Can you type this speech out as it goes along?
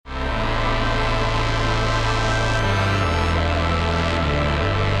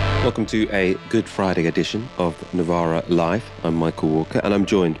Welcome to a Good Friday edition of Novara Live. I'm Michael Walker and I'm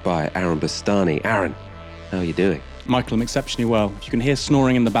joined by Aaron Bastani. Aaron, how are you doing? Michael, I'm exceptionally well. If you can hear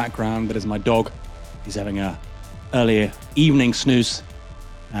snoring in the background, that is my dog. He's having a earlier evening snooze,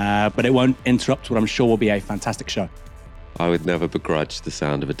 but it won't interrupt what I'm sure will be a fantastic show. I would never begrudge the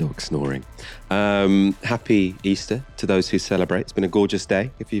sound of a dog snoring. Happy Easter to those who celebrate. It's been a gorgeous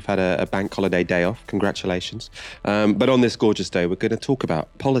day. If you've had a bank holiday day off, congratulations. But on this gorgeous day, we're going to talk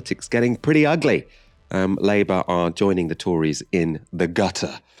about politics getting pretty ugly. Labour are joining the Tories in the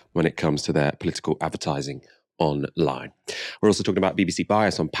gutter when it comes to their political advertising online. We're also talking about BBC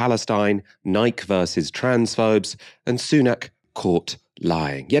bias on Palestine, Nike versus transphobes, and Sunak caught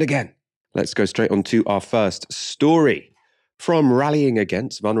lying yet again. Let's go straight on to our first story. From rallying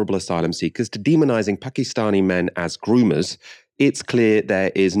against vulnerable asylum seekers to demonising Pakistani men as groomers, it's clear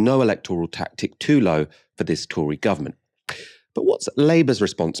there is no electoral tactic too low for this Tory government. But what's Labour's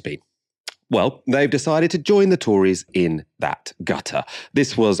response been? Well, they've decided to join the Tories in that gutter.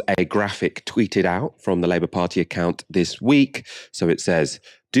 This was a graphic tweeted out from the Labour Party account this week. So it says,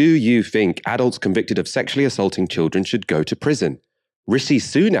 "Do you think adults convicted of sexually assaulting children should go to prison? Rishi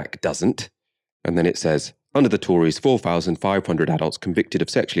Sunak doesn't." And then it says, "Under the Tories, 4,500 adults convicted of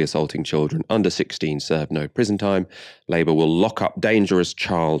sexually assaulting children under 16 serve no prison time. Labour will lock up dangerous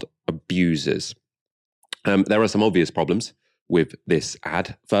child abusers." There are some obvious problems with this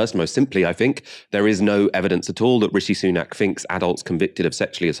ad. First, most simply, I think, there is no evidence at all that Rishi Sunak thinks adults convicted of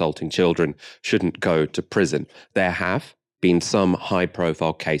sexually assaulting children shouldn't go to prison. There have been some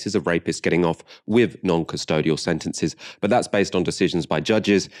high-profile cases of rapists getting off with non-custodial sentences, but that's based on decisions by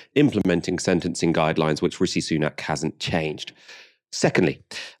judges implementing sentencing guidelines, which Rishi Sunak hasn't changed. Secondly,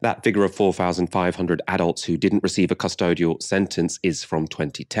 that figure of 4,500 adults who didn't receive a custodial sentence is from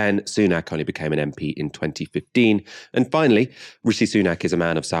 2010. Sunak only became an MP in 2015. And finally, Rishi Sunak is a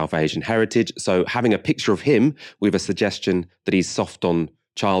man of South Asian heritage, so having a picture of him with a suggestion that he's soft on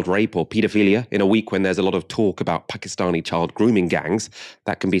child rape or paedophilia in a week when there's a lot of talk about Pakistani child grooming gangs,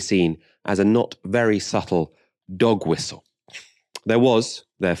 that can be seen as a not very subtle dog whistle. There was,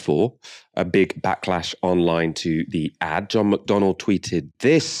 therefore, a big backlash online to the ad. John McDonnell tweeted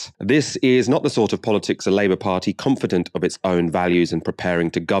this: "This is not the sort of politics a Labour Party confident of its own values and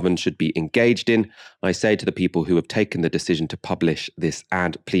preparing to govern should be engaged in. I say to the people who have taken the decision to publish this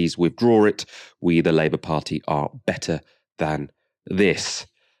ad, please withdraw it. We, the Labour Party, are better than this."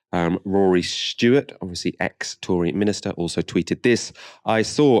 Rory Stewart, obviously ex-Tory minister, also tweeted this: "I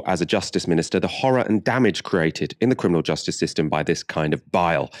saw as a justice minister the horror and damage created in the criminal justice system by this kind of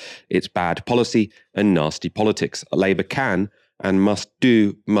bile. It's bad policy and nasty politics. Labour can and must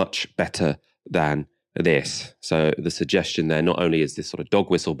do much better than this." So the suggestion there not only is this sort of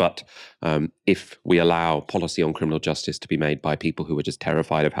dog whistle, but if we allow policy on criminal justice to be made by people who are just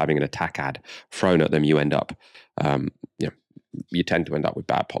terrified of having an attack ad thrown at them, you tend to end up with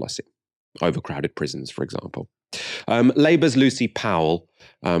bad policy. Overcrowded prisons, for example. Labour's Lucy Powell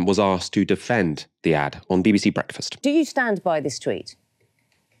was asked to defend the ad on BBC Breakfast. Do you stand by this tweet?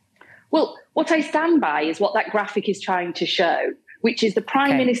 Well, what I stand by is what that graphic is trying to show, which is the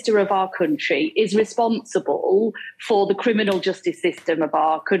Prime Minister of our country is responsible for the criminal justice system of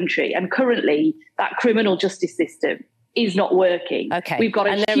our country. And currently, that criminal justice system is not working. Okay. We've got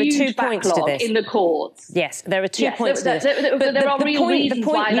a huge backlog in the courts. Yes, there are two points to this. But there are real reasons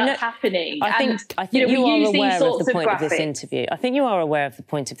why that's happening. I think you are aware of the point of this interview. I think you are aware of the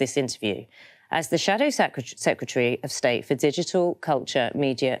point of this interview. As the Shadow Secretary of State for Digital, Culture,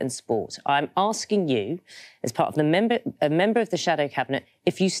 Media and Sport, I'm asking you, as part of a member of the Shadow Cabinet,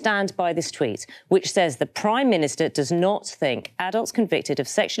 if you stand by this tweet, which says the Prime Minister does not think adults convicted of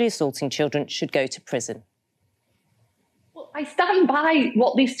sexually assaulting children should go to prison. I stand by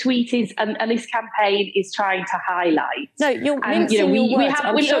what this tweet is and this campaign is trying to highlight. No, you're mincing your words.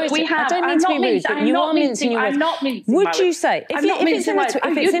 I don't mean to be rude, but you are mincing your words. I'm not mincing Would you say, if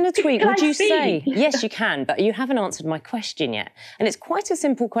it's in a tweet, would you say, yes, you can, but you haven't answered my question yet. And it's quite a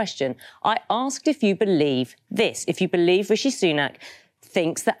simple question. I asked if you believe this, if you believe Rishi Sunak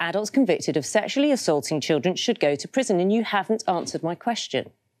thinks that adults convicted of sexually assaulting children should go to prison, and you haven't answered my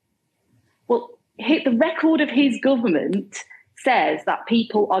question. Well, the record of his government says that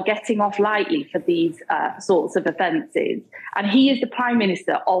people are getting off lightly for these sorts of offences. And he is the Prime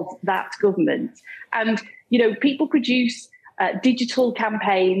Minister of that government. And, people produce digital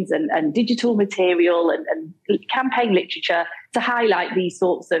campaigns and digital material and campaign literature to highlight these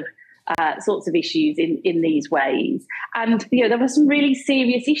sorts of issues in these ways. And, there are some really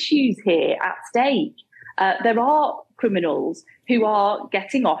serious issues here at stake. There are criminals who are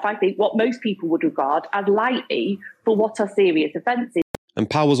getting off, I think, what most people would regard as lightly for what are serious offences. And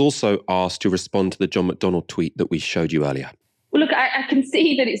Pal was also asked to respond to the John McDonnell tweet that we showed you earlier. Well, look, I can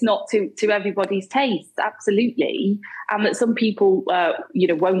see that it's not to everybody's taste, absolutely, and that some people,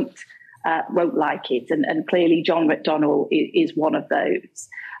 won't like it, and clearly John McDonnell is one of those.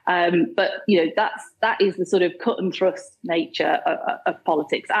 But that is the sort of cut and thrust nature of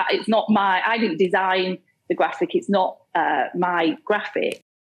politics. It's not I didn't design the graphic. It's not my graphic.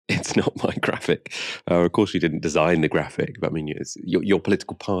 It's not my graphic. Of course, you didn't design the graphic. But I mean, your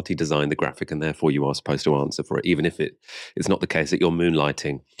political party designed the graphic, and therefore you are supposed to answer for it, even if it's not the case that you're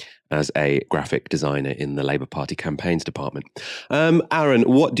moonlighting as a graphic designer in the Labour Party campaigns department. Aaron,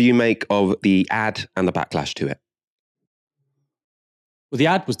 what do you make of the ad and the backlash to it? Well, the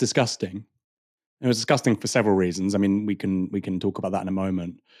ad was disgusting. It was disgusting for several reasons. I mean, we can talk about that in a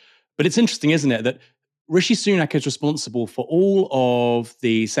moment. But it's interesting, isn't it, that Rishi Sunak is responsible for all of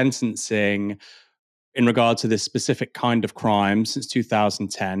the sentencing in regard to this specific kind of crime since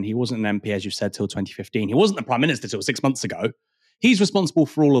 2010. He wasn't an MP, as you said, till 2015. He wasn't the Prime Minister till 6 months ago. He's responsible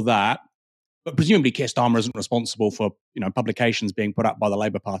for all of that. But presumably Keir Starmer isn't responsible for, publications being put up by the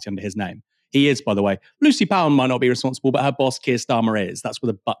Labour Party under his name. He is, by the way. Lucy Powell might not be responsible, but her boss, Keir Starmer, is. That's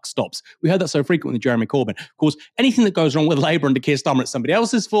where the buck stops. We heard that so frequently with Jeremy Corbyn. Of course, anything that goes wrong with Labour under Keir Starmer, it's somebody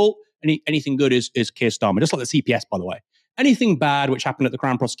else's fault. Anything good is Keir Starmer, just like the CPS, by the way. Anything bad, which happened at the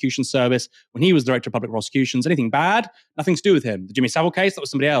Crown Prosecution Service when he was Director of Public Prosecutions, anything bad, nothing to do with him. The Jimmy Savile case, that was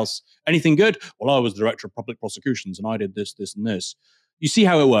somebody else. Anything good? Well, I was Director of Public Prosecutions and I did this, this, and this. You see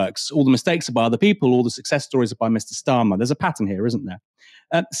how it works. All the mistakes are by other people. All the success stories are by Mr. Starmer. There's a pattern here, isn't there?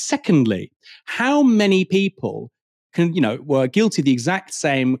 Secondly, how many people were guilty of the exact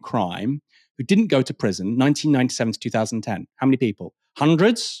same crime who didn't go to prison 1997 to 2010? How many people?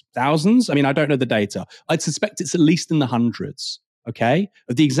 Hundreds? Thousands? I mean, I don't know the data. I'd suspect it's at least in the hundreds, okay,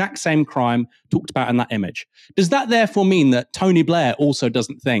 of the exact same crime talked about in that image. Does that therefore mean that Tony Blair also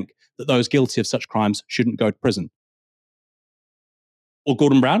doesn't think that those guilty of such crimes shouldn't go to prison? Or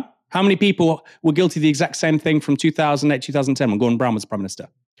Gordon Brown? How many people were guilty of the exact same thing from 2008, 2010 when Gordon Brown was Prime Minister?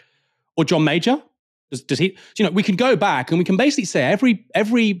 Or John Major? Does he? We can go back and we can basically say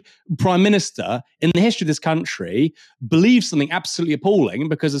every Prime Minister in the history of this country believes something absolutely appalling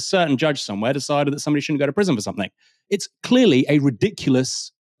because a certain judge somewhere decided that somebody shouldn't go to prison for something. It's clearly a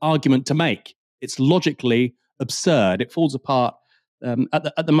ridiculous argument to make. It's logically absurd. It falls apart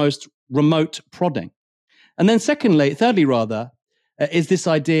at the most remote prodding. And then thirdly, is this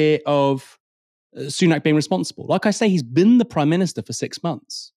idea of Sunak being responsible. Like I say, he's been the Prime Minister for 6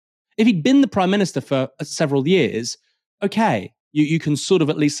 months. If he'd been the Prime Minister for several years, okay, you can sort of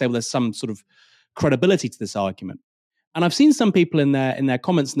at least say, well, there's some sort of credibility to this argument. And I've seen some people in their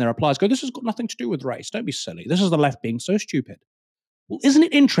comments and their replies go, this has got nothing to do with race. Don't be silly. This is the left being so stupid. Well, isn't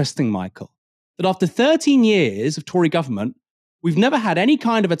it interesting, Michael, that after 13 years of Tory government, we've never had any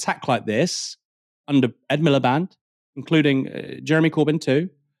kind of attack like this under Ed Miliband, including Jeremy Corbyn too.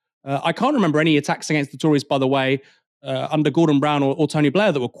 I can't remember any attacks against the Tories, by the way, under Gordon Brown or Tony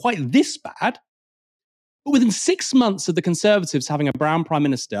Blair that were quite this bad. But within 6 months of the Conservatives having a Brown Prime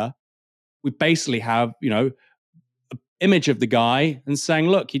Minister, we basically have, an image of the guy and saying,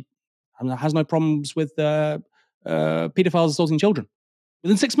 look, he has no problems with paedophiles assaulting children.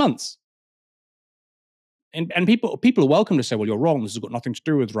 Within 6 months. And people are welcome to say, well, you're wrong. This has got nothing to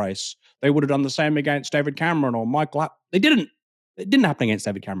do with race. They would have done the same against David Cameron or Michael. They didn't. It didn't happen against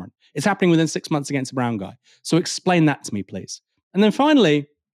David Cameron. It's happening within 6 months against a brown guy. So explain that to me, please. And then finally,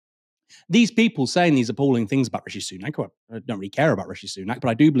 these people saying these appalling things about Rishi Sunak, well, I don't really care about Rishi Sunak, but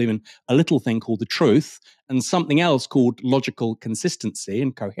I do believe in a little thing called the truth and something else called logical consistency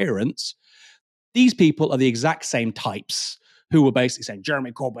and coherence. These people are the exact same types who were basically saying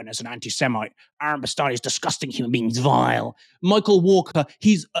Jeremy Corbyn is an anti-Semite, Aaron Bastani is disgusting human being, he's vile, Michael Walker,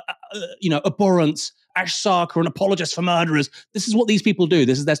 he's abhorrent, Ash Sarkar, an apologist for murderers. This is what these people do.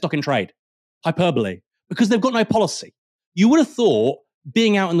 This is their stock in trade. Hyperbole. Because they've got no policy. You would have thought,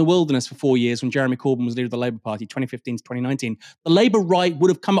 being out in the wilderness for 4 years when Jeremy Corbyn was leader of the Labour Party, 2015 to 2019, the Labour right would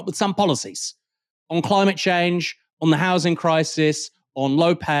have come up with some policies on climate change, on the housing crisis, on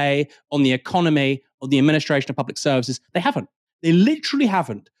low pay, on the economy, on the administration of public services. They haven't. They literally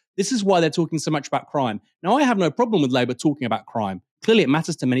haven't. This is why they're talking so much about crime. Now, I have no problem with Labour talking about crime. Clearly, it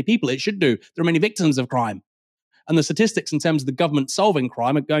matters to many people. It should do. There are many victims of crime. And the statistics in terms of the government solving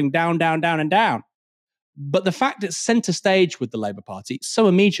crime are going down, down, down, and down. But the fact it's centre stage with the Labour Party so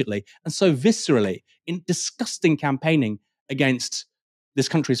immediately and so viscerally in disgusting campaigning against this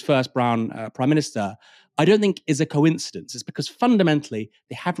country's first brown Prime Minister, I don't think is a coincidence. It's because fundamentally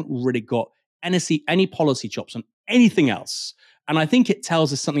they haven't really got any policy chops on anything else. And I think it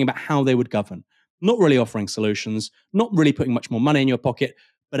tells us something about how they would govern. not really offering solutions, not really putting much more money in your pocket,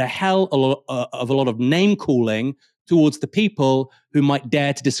 but a hell of a lot of name calling towards the people who might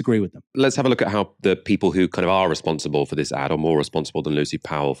dare to disagree with them. Let's have a look at how the people who kind of are responsible for this ad, or more responsible than Lucy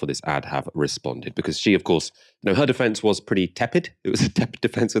Powell for this ad, have responded. Because she, of course, her defence was pretty tepid. It was a tepid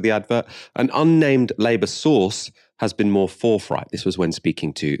defence of the advert. An unnamed Labour source has been more forthright. This was when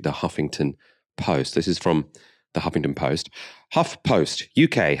speaking to the Huffington Post. This is from the Huffington Post. HuffPost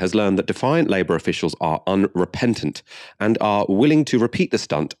UK has learned that defiant Labour officials are unrepentant and are willing to repeat the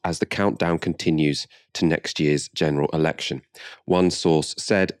stunt as the countdown continues to next year's general election. One source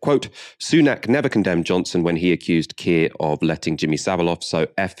said, quote, Sunak never condemned Johnson when he accused Keir of letting Jimmy Savile off, so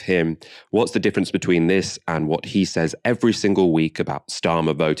F him. What's the difference between this and what he says every single week about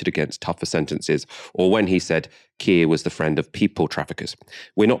Starmer voted against tougher sentences, or when he said Keir was the friend of people traffickers?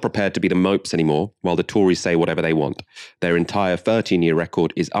 We're not prepared to be the mopes anymore while the Tories say whatever they want. Their entire 13-year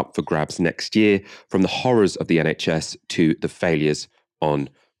record is up for grabs next year, from the horrors of the NHS to the failures on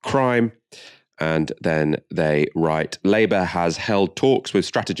crime. And then they write, Labour has held talks with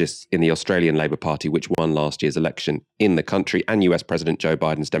strategists in the Australian Labour Party, which won last year's election in the country, and US President Joe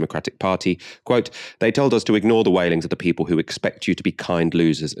Biden's Democratic Party. Quote, they told us to ignore the wailings of the people who expect you to be kind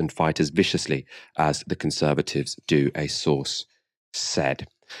losers and fight as viciously as the Conservatives do, a source said.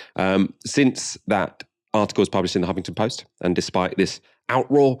 Since that article was published in the Huffington Post, and despite this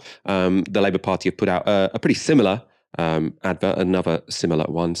outroar, the Labour Party have put out a pretty similar advert, another similar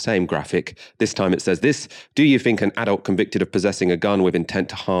one, same graphic. This time it says this: do you think an adult convicted of possessing a gun with intent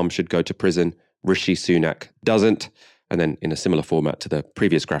to harm should go to prison? Rishi Sunak doesn't. And then in a similar format to the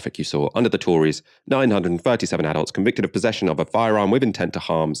previous graphic you saw, under the Tories, 937 adults convicted of possession of a firearm with intent to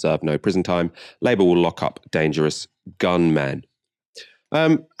harm serve no prison time. Labour will lock up dangerous gunmen.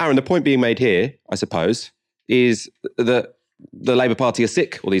 Aaron, the point being made here, I suppose, is that the Labour Party are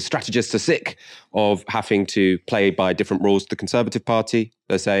sick, or these strategists are sick of having to play by different rules to the Conservative Party.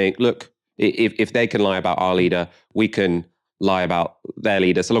 They're saying, look, if they can lie about our leader, we can lie about their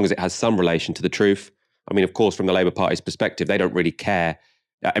leader, so long as it has some relation to the truth. I mean, of course, from the Labour Party's perspective, they don't really care.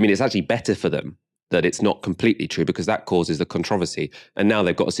 I mean, it's actually better for them that it's not completely true, because that causes the controversy. And now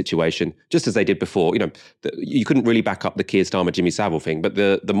they've got a situation, just as they did before, you couldn't really back up the Keir Starmer, Jimmy Savile thing, but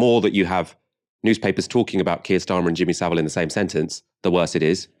the more that you have newspapers talking about Keir Starmer and Jimmy Savile in the same sentence, the worse it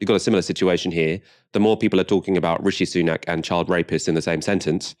is. You've got a similar situation here. The more people are talking about Rishi Sunak and child rapists in the same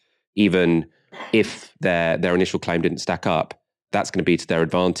sentence, even if their initial claim didn't stack up, that's going to be to their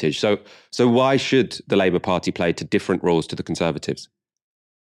advantage. So why should the Labour Party play to different rules to the Conservatives?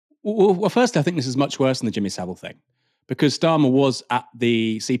 Well, firstly, I think this is much worse than the Jimmy Savile thing, because Starmer was at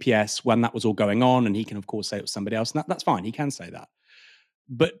the CPS when that was all going on, and he can, of course, say it was somebody else, and that's fine. He can say that.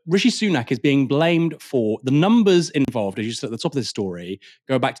 But Rishi Sunak is being blamed for the numbers involved, as you said at the top of this story,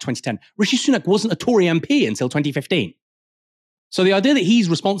 go back to 2010. Rishi Sunak wasn't a Tory MP until 2015. So the idea that he's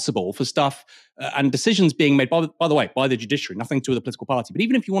responsible for stuff and decisions being made, by the way, by the judiciary, nothing to do with the political party. But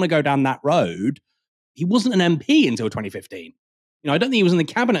even if you want to go down that road, he wasn't an MP until 2015. I don't think he was in the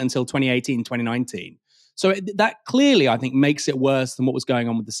cabinet until 2018, 2019. So that clearly, I think, makes it worse than what was going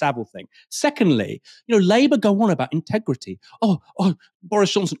on with the Savile thing. Secondly, Labour go on about integrity. Oh,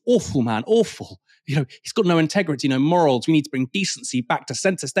 Boris Johnson, awful man, awful. He's got no integrity, no morals. We need to bring decency back to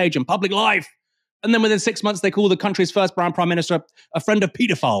centre stage and public life. And then within 6 months, they call the country's first brown prime minister a friend of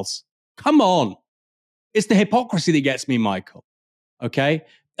paedophiles. Come on. It's the hypocrisy that gets me, Michael. Okay?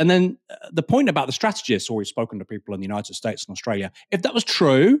 And then the point about the strategists, or we've spoken to people in the United States and Australia, if that was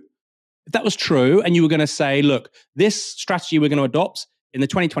true, and you were going to say, look, this strategy we're going to adopt in the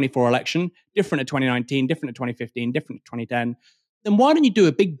 2024 election, different to 2019, different to 2015, different to 2010, then why don't you do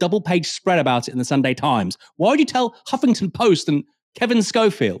a big double-page spread about it in the Sunday Times? Why would you tell Huffington Post and Kevin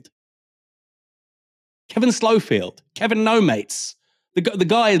Schofield, Kevin No Mates? The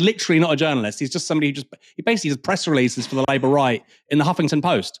guy is literally not a journalist. He's just somebody he basically does press releases for the Labour right in the Huffington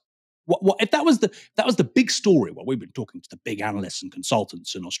Post. What if that was the big story? Well, we've been talking to the big analysts and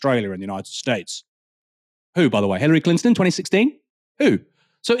consultants in Australia and the United States. Who, by the way, Hillary Clinton in 2016? Who?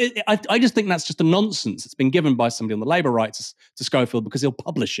 So I just think that's just a nonsense. It's been given by somebody on the Labour right to Schofield because he'll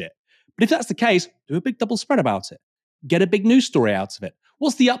publish it. But if that's the case, do a big double spread about it. Get a big news story out of it.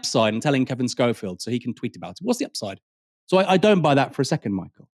 What's the upside in telling Kevin Schofield so he can tweet about it? What's the upside? So I don't buy that for a second,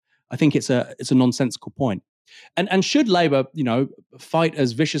 Michael. I think it's a nonsensical point. And should Labour, fight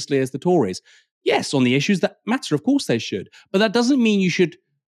as viciously as the Tories? Yes, on the issues that matter, of course they should. But that doesn't mean you should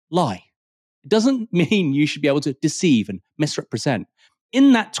lie. It doesn't mean you should be able to deceive and misrepresent.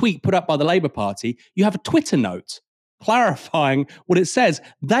 In that tweet put up by the Labour Party, you have a Twitter note clarifying what it says.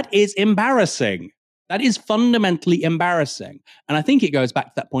 That is embarrassing. That is fundamentally embarrassing. And I think it goes back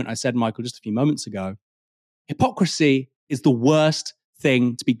to that point I said, Michael, just a few moments ago. Hypocrisy is the worst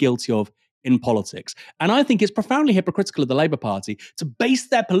thing to be guilty of in politics. And I think it's profoundly hypocritical of the Labour Party to base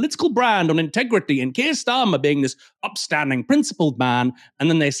their political brand on integrity and Keir Starmer being this upstanding, principled man. And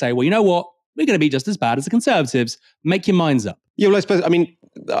then they say, well, you know what? We're going to be just as bad as the Conservatives. Make your minds up. Yeah, well,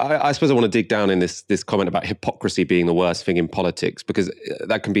 I suppose I want to dig down in this comment about hypocrisy being the worst thing in politics, because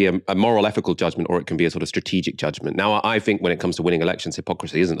that can be a moral, ethical judgment, or it can be a sort of strategic judgment. Now, I think when it comes to winning elections,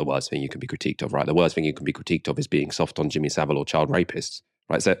 hypocrisy isn't the worst thing you can be critiqued of, right? The worst thing you can be critiqued of is being soft on Jimmy Savile or child rapists,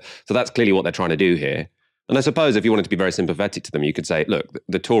 right? So that's clearly what they're trying to do here. And I suppose if you wanted to be very sympathetic to them, you could say, look,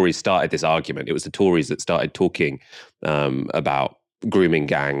 the Tories started this argument. It was the Tories that started talking about grooming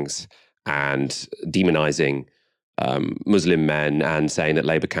gangs and demonising Muslim men and saying that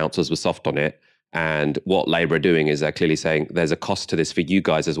Labour councillors were soft on it. And what Labour are doing is they're clearly saying there's a cost to this for you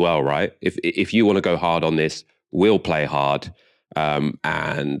guys as well, right? If you want to go hard on this, we'll play hard.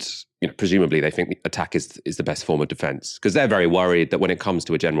 And presumably they think the attack is the best form of defence, because they're very worried that when it comes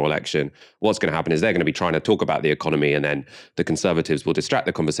to a general election, what's going to happen is they're going to be trying to talk about the economy, and then the Conservatives will distract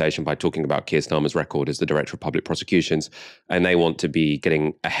the conversation by talking about Keir Starmer's record as the Director of Public Prosecutions. And they want to be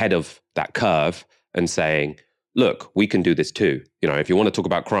getting ahead of that curve and saying, look, we can do this too. If you want to talk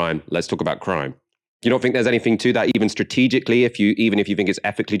about crime, let's talk about crime. You don't think there's anything to that, even strategically, even if you think it's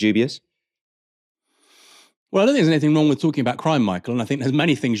ethically dubious? Well, I don't think there's anything wrong with talking about crime, Michael, and I think there's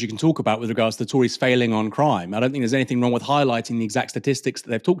many things you can talk about with regards to the Tories failing on crime. I don't think there's anything wrong with highlighting the exact statistics that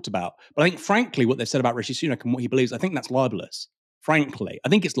they've talked about. But I think, frankly, what they've said about Rishi Sunak and what he believes, I think that's libelous. Frankly, I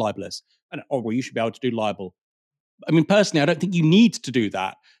think it's libelous. And, you should be able to do libel. I mean, personally, I don't think you need to do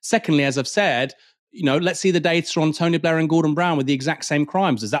that. Secondly, as I've said, let's see the data on Tony Blair and Gordon Brown with the exact same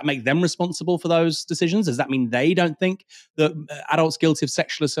crimes. Does that make them responsible for those decisions? Does that mean they don't think that adults guilty of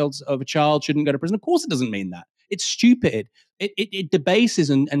sexual assault of a child shouldn't go to prison? Of course it doesn't mean that. It's stupid. It debases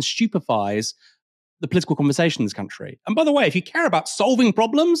and stupefies the political conversation in this country. And by the way, if you care about solving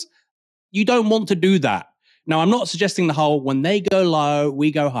problems, you don't want to do that. Now, I'm not suggesting the whole, when they go low,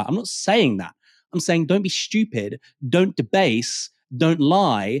 we go high. I'm not saying that. I'm saying don't be stupid, don't debase, don't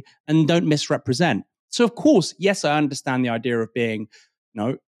lie, and don't misrepresent. So, of course, yes, I understand the idea of being,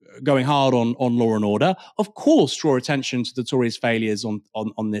 going hard on law and order. Of course, draw attention to the Tories' failures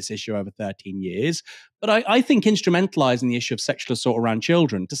on this issue over 13 years. But I think instrumentalising the issue of sexual assault around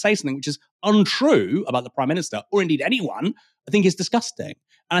children to say something which is untrue about the Prime Minister, or indeed anyone, I think is disgusting.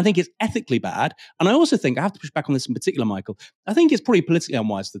 And I think it's ethically bad. And I also think, I have to push back on this in particular, Michael, I think it's probably politically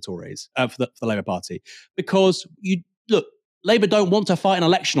unwise for the Tories, for the Labour Party, because Labour don't want to fight an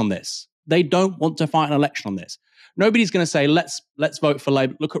election on this. They don't want to fight an election on this. Nobody's going to say, let's vote for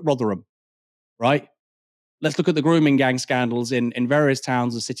Labour. Look at Rotherham, right? Let's look at the grooming gang scandals in various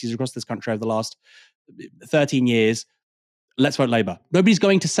towns and cities across this country over the last 13 years. Let's vote Labour. Nobody's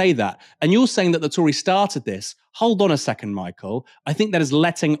going to say that. And you're saying that the Tories started this. Hold on a second, Michael. I think that is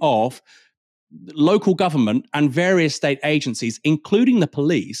letting off local government and various state agencies, including the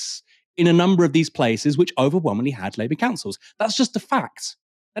police, in a number of these places which overwhelmingly had Labour councils. That's just a fact.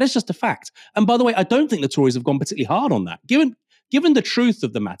 That is just a fact. And by the way, I don't think the Tories have gone particularly hard on that. Given the truth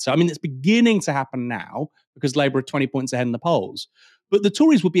of the matter, I mean, it's beginning to happen now because Labour are 20 points ahead in the polls. But the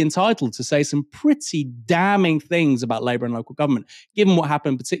Tories would be entitled to say some pretty damning things about Labour and local government, given what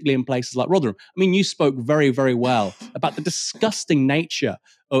happened, particularly in places like Rotherham. I mean, you spoke very, very well about the disgusting nature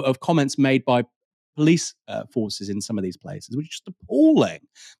of comments made by police forces in some of these places, which is just appalling.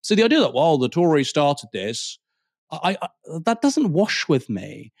 So the idea that, the Tories started this, that doesn't wash with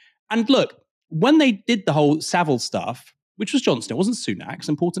me. And look, when they did the whole Savile stuff, which was Johnson, it wasn't Sunak, it's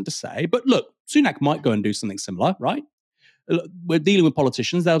important to say. But look, Sunak might go and do something similar, right? We're dealing with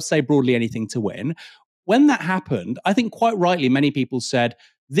politicians. They'll say broadly anything to win. When that happened, I think quite rightly, many people said,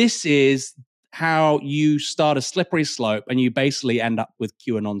 this is how you start a slippery slope and you basically end up with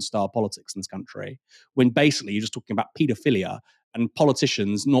QAnon-style politics in this country, when basically you're just talking about paedophilia and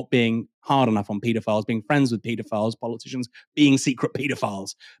politicians not being hard enough on paedophiles, being friends with paedophiles, politicians being secret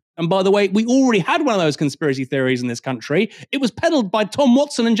paedophiles. And by the way, we already had one of those conspiracy theories in this country. It was peddled by Tom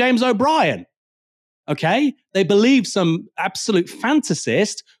Watson and James O'Brien. Okay? They believed some absolute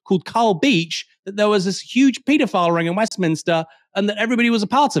fantasist called Carl Beach that there was this huge paedophile ring in Westminster and that everybody was a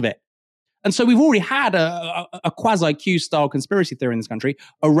part of it. And so we've already had a quasi-Q-style conspiracy theory in this country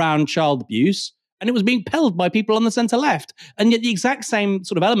around child abuse, and it was being peddled by people on the centre-left. And yet the exact same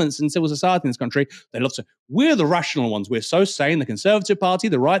sort of elements in civil society in this country, they love to say, we're the rational ones, we're so sane, the Conservative Party,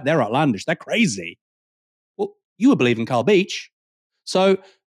 the right, they're outlandish, they're crazy. Well, you were believing Carl Beach. So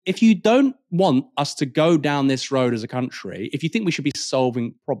if you don't want us to go down this road as a country, if you think we should be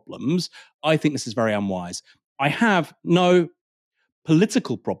solving problems, I think this is very unwise. I have no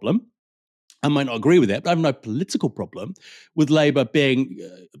political problem. I might not agree with it, but I have no political problem with Labour being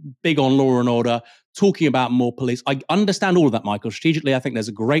big on law and order, talking about more police. I understand all of that, Michael. Strategically, I think there's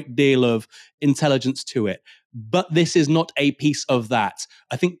a great deal of intelligence to it. But this is not a piece of that.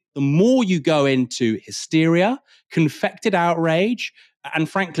 I think the more you go into hysteria, confected outrage, and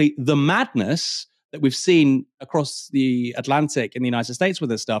frankly, the madness that we've seen across the Atlantic in the United States with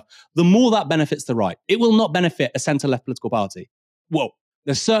this stuff, the more that benefits the right. It will not benefit a centre-left political party. Whoa.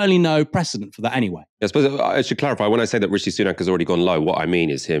 There's certainly no precedent for that anyway. I suppose I should clarify, when I say that Rishi Sunak has already gone low, what I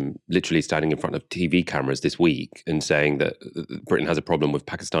mean is him literally standing in front of TV cameras this week and saying that Britain has a problem with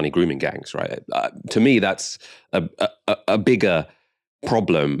Pakistani grooming gangs, right? To me, that's a bigger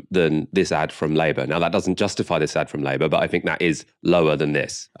problem than this ad from Labour. Now, that doesn't justify this ad from Labour, but I think that is lower than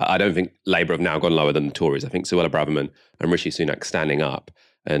this. I don't think Labour have now gone lower than the Tories. I think Suella Braverman and Rishi Sunak standing up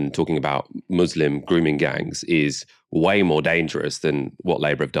and talking about Muslim grooming gangs is way more dangerous than what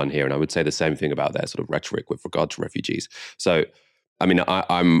Labour have done here. And I would say the same thing about their sort of rhetoric with regard to refugees. So, I mean,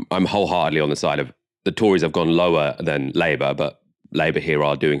 I'm wholeheartedly on the side of the Tories have gone lower than Labour, but Labour here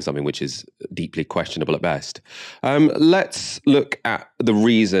are doing something which is deeply questionable at best. Let's look at the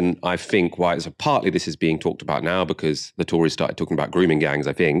reason, I think, why it's partly this is being talked about now, because the Tories started talking about grooming gangs,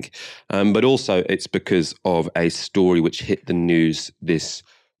 I think. But also it's because of a story which hit the news this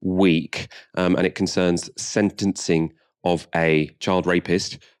week, and it concerns sentencing of a child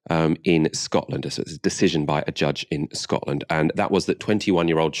rapist in Scotland. So it's a decision by a judge in Scotland. And that was that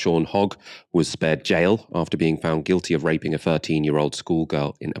 21-year-old Sean Hogg was spared jail after being found guilty of raping a 13-year-old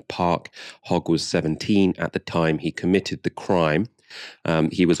schoolgirl in a park. Hogg was 17 at the time he committed the crime.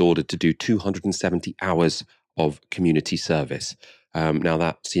 He was ordered to do 270 hours of community service. Now,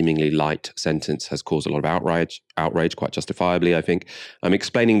 that seemingly light sentence has caused a lot of outrage, quite justifiably, I think.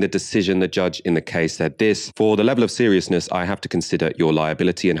 Explaining the decision, the judge in the case said this: "For the level of seriousness, I have to consider your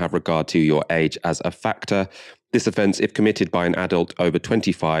liability and have regard to your age as a factor. This offence, if committed by an adult over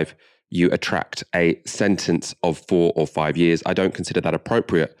 25, you attract a sentence of 4 or 5 years. I don't consider that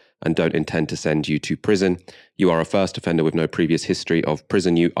appropriate and don't intend to send you to prison. You are a first offender with no previous history of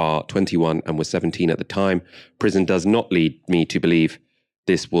prison. You are 21 and was 17 at the time. Prison does not lead me to believe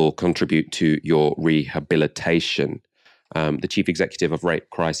this will contribute to your rehabilitation." The chief executive of Rape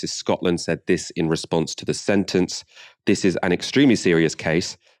Crisis Scotland said this in response to the sentence: "This is an extremely serious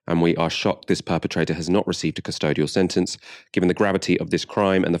case, and we are shocked this perpetrator has not received a custodial sentence. Given the gravity of this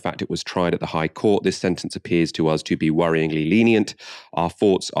crime and the fact it was tried at the High Court, this sentence appears to us to be worryingly lenient. Our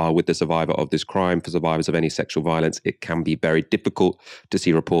thoughts are with the survivor of this crime. For survivors of any sexual violence, it can be very difficult to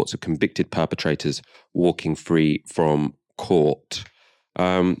see reports of convicted perpetrators walking free from court."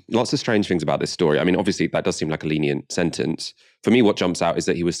 Lots of strange things about this story. I mean, obviously, that does seem like a lenient sentence. For me, what jumps out is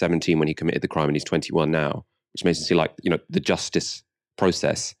that he was 17 when he committed the crime and he's 21 now, which makes it seem like, the justice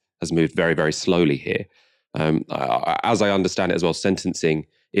process has moved very, very slowly here. As I understand it as well, sentencing,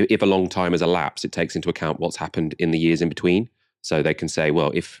 if a long time has elapsed, it takes into account what's happened in the years in between. So they can say,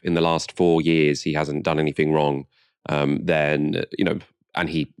 well, if in the last 4 years he hasn't done anything wrong, then, and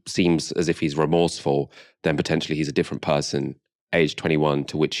he seems as if he's remorseful, then potentially he's a different person, age 21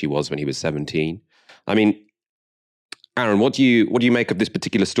 to which he was when he was 17. I mean, Aaron, what do you make of this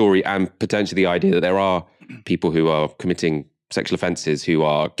particular story and potentially the idea that there are people who are committing sexual offences who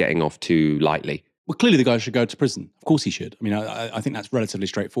are getting off too lightly? Well, clearly the guy should go to prison. Of course he should. I mean, I think that's relatively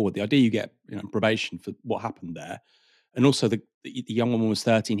straightforward. The idea you get probation for what happened there, and also the young woman was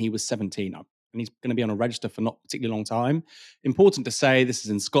 13, he was 17, and he's going to be on a register for not particularly long time. Important to say, this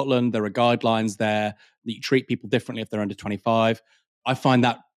is in Scotland. There are guidelines there that you treat people differently if they're under 25. I find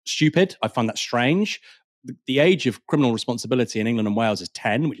that stupid. I find that strange. The age of criminal responsibility in England and Wales is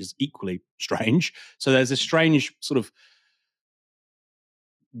 10, which is equally strange. So there's a strange sort of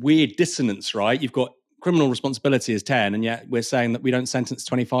weird dissonance, right? You've got criminal responsibility is 10, and yet we're saying that we don't sentence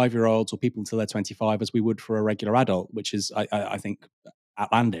 25-year-olds or people until they're 25 as we would for a regular adult, which is, I think,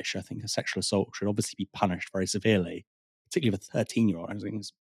 outlandish. I think a sexual assault should obviously be punished very severely, particularly with a 13-year-old. I think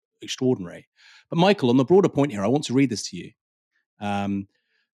it's extraordinary. But Michael, on the broader point here, I want to read this to you.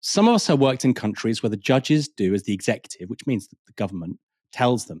 Some of us have worked in countries where the judges do as the executive, which means that the government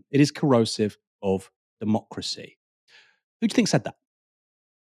tells them. It is corrosive of democracy. Who do you think said that?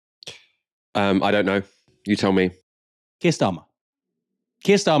 I don't know. You tell me. Keir Starmer.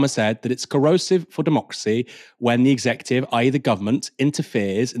 Keir Starmer said that it's corrosive for democracy when the executive, i.e. the government,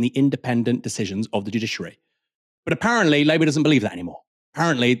 interferes in the independent decisions of the judiciary. But apparently, Labour doesn't believe that anymore.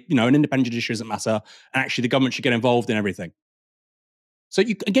 Apparently, an independent judiciary doesn't matter, and actually the government should get involved in everything. So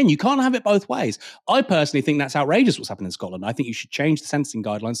you can't have it both ways. I personally think that's outrageous what's happened in Scotland. I think you should change the sentencing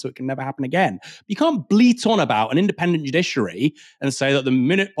guidelines so it can never happen again. But you can't bleat on about an independent judiciary and say that the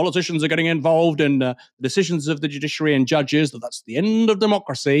minute politicians are getting involved in the decisions of the judiciary and judges, that's the end of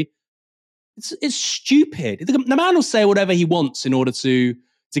democracy. It's stupid. The man will say whatever he wants in order to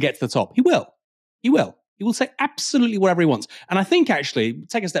get to the top. He will. He will say absolutely whatever he wants. And I think, actually,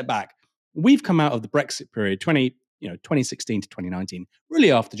 take a step back. We've come out of the Brexit period, 2016 to 2019,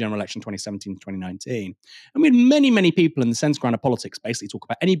 really after the general election 2017 to 2019. And we had many, many people in the sense ground of politics basically talk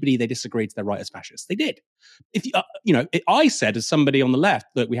about anybody they disagreed to their right as fascists. They did. I said as somebody on the left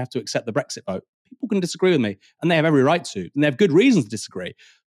that we have to accept the Brexit vote. People can disagree with me, and they have every right to, and they have good reasons to disagree.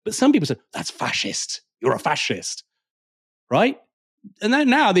 But some people said, that's fascist. You're a fascist, right? And then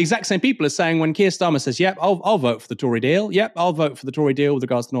now the exact same people are saying when Keir Starmer says, yep, I'll vote for the Tory deal. Yep, I'll vote for the Tory deal with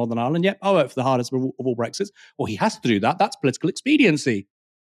regards to Northern Ireland. Yep, I'll vote for the hardest of all Brexits. Well, he has to do that. That's political expediency.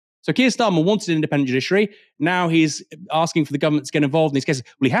 So Keir Starmer wanted an independent judiciary. Now he's asking for the government to get involved in these cases.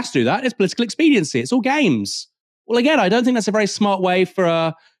 Well, he has to do that. It's political expediency. It's all games. Well, again, I don't think that's a very smart way for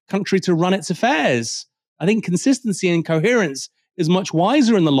a country to run its affairs. I think consistency and coherence is much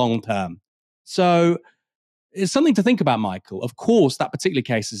wiser in the long term. So it's something to think about, Michael. Of course, that particular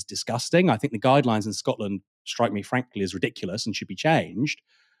case is disgusting. I think the guidelines in Scotland strike me, frankly, as ridiculous and should be changed.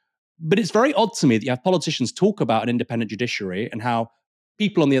 But it's very odd to me that you have politicians talk about an independent judiciary and how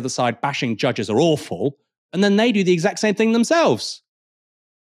people on the other side bashing judges are awful, and then they do the exact same thing themselves.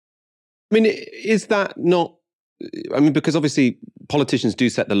 I mean, is that not... I mean, because obviously politicians do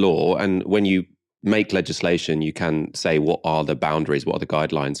set the law, and when you make legislation, you can say what are the boundaries, what are the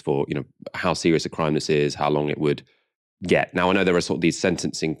guidelines for, how serious a crime this is, how long it would get. Now, I know there are sort of these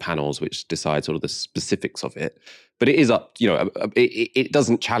sentencing panels which decide sort of the specifics of it, but it is up, it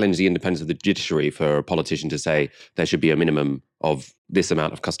doesn't challenge the independence of the judiciary for a politician to say there should be a minimum of this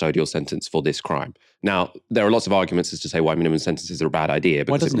amount of custodial sentence for this crime. Now, there are lots of arguments as to say why minimum sentences are a bad idea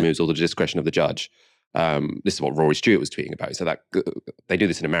because it removes all the discretion of the judge. This is what Rory Stewart was tweeting about. So that they do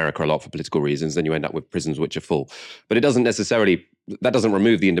this in America a lot for political reasons. Then you end up with prisons which are full. But it doesn't necessarily, that doesn't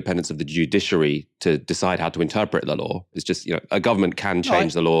remove the independence of the judiciary to decide how to interpret the law. It's just, a government can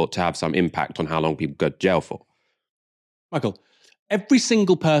change the law to have some impact on how long people go to jail for. Michael, every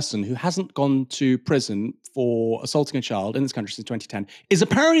single person who hasn't gone to prison for assaulting a child in this country since 2010 is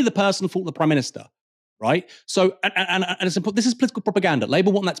apparently the person who fought the Prime Minister. Right? So, and this is political propaganda. Labour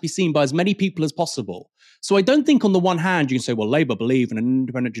want that to be seen by as many people as possible. So I don't think on the one hand you can say, well, Labour believe in an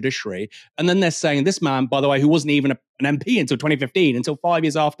independent judiciary, and then they're saying this man, by the way, who wasn't even an MP until 2015, until 5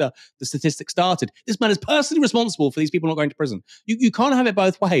 years after the statistics started, this man is personally responsible for these people not going to prison. You can't have it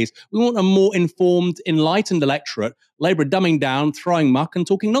both ways. We want a more informed, enlightened electorate. Labour dumbing down, throwing muck and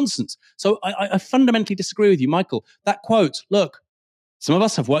talking nonsense. So I fundamentally disagree with you, Michael. That quote, look, some of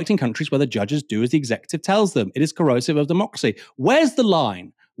us have worked in countries where the judges do as the executive tells them. It is corrosive of democracy. Where's the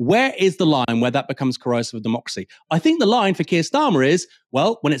line? Where is the line where that becomes corrosive of democracy? I think the line for Keir Starmer is,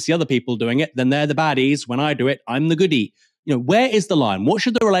 well, when it's the other people doing it, then they're the baddies. When I do it, I'm the goodie. Where is the line? What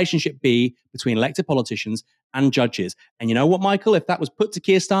should the relationship be between elected politicians and judges? And you know what, Michael? If that was put to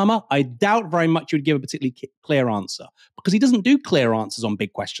Keir Starmer, I doubt very much he would give a particularly clear answer, because he doesn't do clear answers on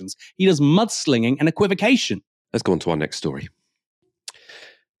big questions. He does mudslinging and equivocation. Let's go on to our next story.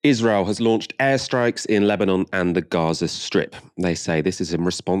 Israel has launched airstrikes in Lebanon and the Gaza Strip. They say this is in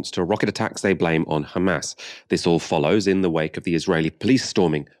response to rocket attacks they blame on Hamas. This all follows in the wake of the Israeli police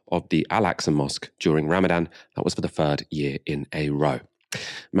storming of the Al-Aqsa Mosque during Ramadan. That was for the third year in a row.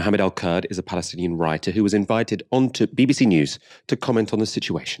 Mohammed El-Kurd is a Palestinian writer who was invited onto BBC News to comment on the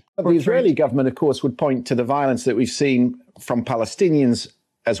situation. The Israeli government, of course, would point to the violence that we've seen from Palestinians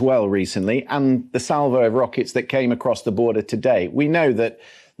as well recently, and the salvo of rockets that came across the border today. We know that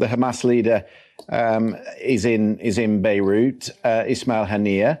the Hamas leader is in Beirut, Ismail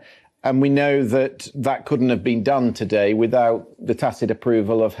Haniyeh, and we know that couldn't have been done today without the tacit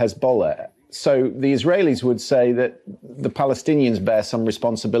approval of Hezbollah. So the Israelis would say that the Palestinians bear some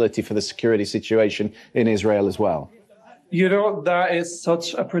responsibility for the security situation in Israel as well. That is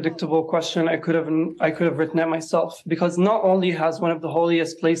such a predictable question. I could have written it myself, because not only has one of the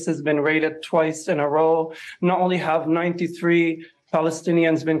holiest places been raided twice in a row, not only have 93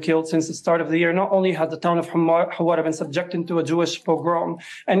 Palestinians been killed since the start of the year, not only has the town of Hawara been subjected to a Jewish pogrom,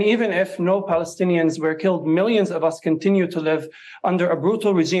 and even if no Palestinians were killed, millions of us continue to live under a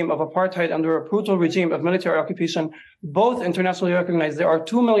brutal regime of apartheid, under a brutal regime of military occupation, both internationally recognized. There are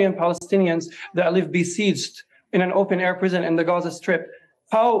 2 million Palestinians that live besieged in an open-air prison in the Gaza Strip.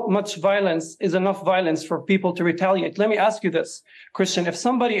 How much violence is enough violence for people to retaliate? Let me ask you this, Christian. If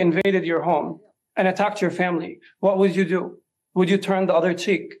somebody invaded your home and attacked your family, what would you do? Would you turn the other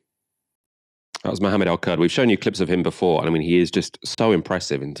cheek? That was Mohammed El-Kurd. We've shown you clips of him before. And I mean, he is just so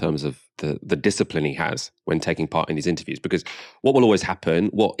impressive in terms of the discipline he has when taking part in these interviews. Because what will always happen,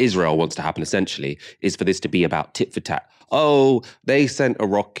 what Israel wants to happen essentially, is for this to be about tit for tat. Oh, they sent a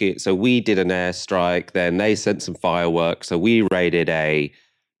rocket, so we did an airstrike. Then they sent some fireworks, so we raided a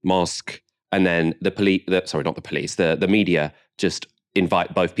mosque. And then the media just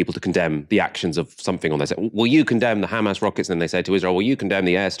invite both people to condemn the actions of something on there. Say, will you condemn the Hamas rockets? And then they say to Israel, will you condemn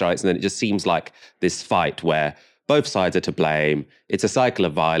the airstrikes? And then it just seems like this fight where both sides are to blame. It's a cycle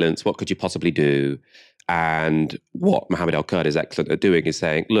of violence. What could you possibly do? And what Mohammed El-Kurd is excellent at doing is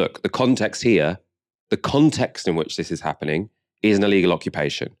saying, look, the context here, the context in which this is happening is an illegal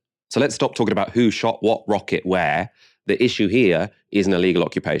occupation. So let's stop talking about who shot what rocket where. The issue here is an illegal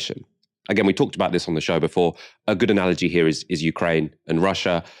occupation. Again, we talked about this on the show before. A good analogy here is Ukraine and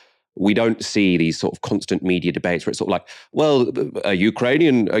Russia. We don't see these sort of constant media debates where it's sort of like, well, a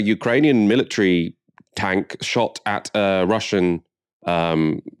Ukrainian military tank shot at Russian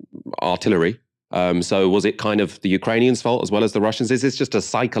artillery. So was it kind of the Ukrainians' fault as well as the Russians? Is this just a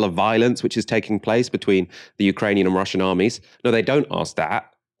cycle of violence which is taking place between the Ukrainian and Russian armies? No, they don't ask that.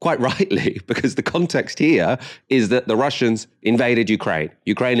 Quite rightly, because the context here is that the Russians invaded Ukraine.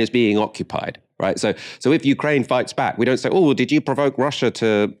 Ukraine is being occupied, right? So if Ukraine fights back, we don't say, oh, did you provoke Russia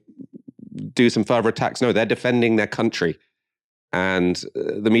to do some further attacks? No, they're defending their country. And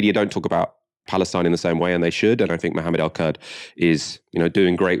the media don't talk about Palestine in the same way, and they should. And I think Mohammed El-Kurd is,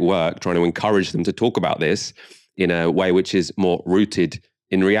 doing great work, trying to encourage them to talk about this in a way which is more rooted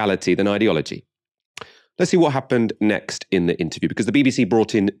in reality than ideology. Let's see what happened next in the interview, because the BBC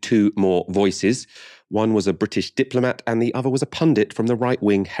brought in two more voices. One was a British diplomat and the other was a pundit from the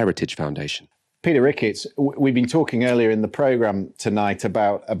right-wing Heritage Foundation. Peter Ricketts, we've been talking earlier in the programme tonight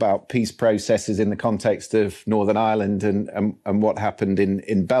about peace processes in the context of Northern Ireland and what happened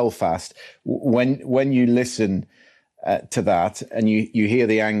in Belfast. When you listen to that and you hear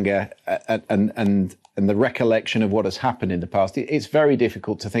the anger and the recollection of what has happened in the past, it's very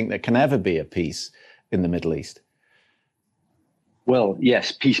difficult to think there can ever be a peace in the Middle East. Well,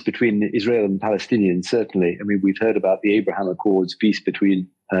 yes, peace between Israel and Palestinians, certainly. I mean, we've heard about the Abraham Accords, peace between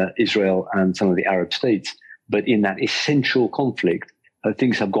Israel and some of the Arab states. But in that essential conflict,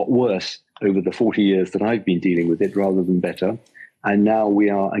 things have got worse over the 40 years that I've been dealing with it rather than better. And now we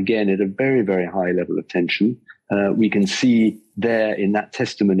are, again, at a very, very high level of tension. We can see there in that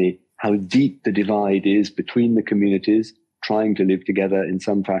testimony how deep the divide is between the communities trying to live together in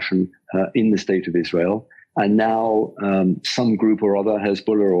some fashion in the state of Israel. And now some group or other,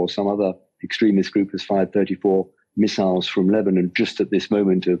 Hezbollah or some other extremist group, has fired 34 missiles from Lebanon just at this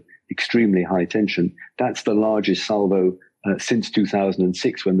moment of extremely high tension. That's the largest salvo since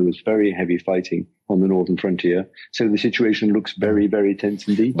 2006, when there was very heavy fighting on the northern frontier. So the situation looks very, very tense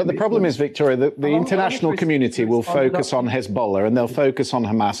indeed. But the problem is, Victoria, that the international community will focus on Hezbollah and they'll focus on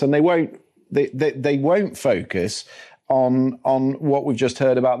Hamas, and they won't focus on what we've just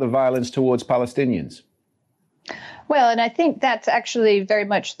heard about the violence towards Palestinians. Well, and I think that's actually very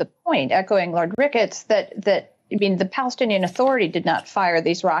much the point, echoing Lord Ricketts, that the Palestinian Authority did not fire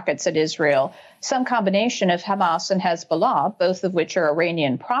these rockets at Israel. Some combination of Hamas and Hezbollah, both of which are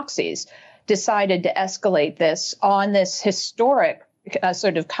Iranian proxies, decided to escalate this on this historic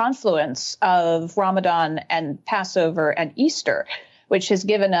sort of confluence of Ramadan and Passover and Easter, which has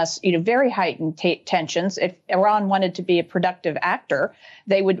given us, very heightened tensions. If Iran wanted to be a productive actor,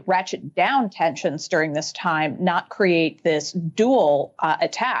 they would ratchet down tensions during this time, not create this dual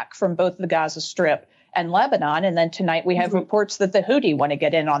attack from both the Gaza Strip and Lebanon. And then tonight we have reports that the Houthi want to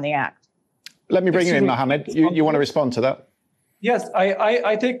get in on the act. Let me bring you in, Mohammed. You want to respond to that? Yes,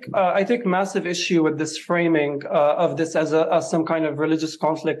 I take massive issue with this framing of this as some kind of religious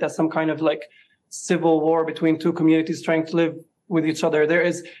conflict, as some kind of like civil war between two communities trying to live with each other. There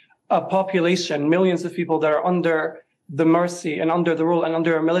is a population, millions of people that are under the mercy and under the rule and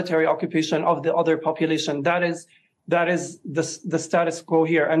under a military occupation of the other population. That is the status quo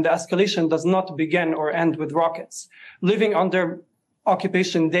here. And the escalation does not begin or end with rockets. Living under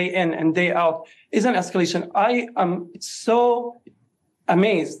occupation day in and day out is an escalation. I am so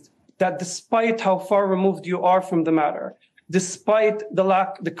amazed that despite how far removed you are from the matter, despite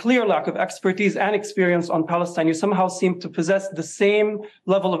the clear lack of expertise and experience on Palestine, you somehow seem to possess the same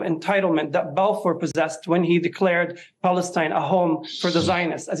level of entitlement that Balfour possessed when he declared Palestine a home for the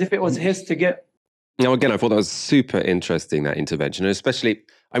Zionists, as if it was his to give. Now, again, I thought that was super interesting, that intervention, and especially,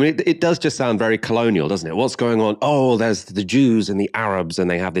 I mean, it does just sound very colonial, doesn't it? What's going on? Oh, there's the Jews and the Arabs,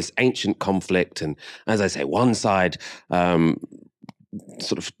 and they have this ancient conflict. And as I say, one side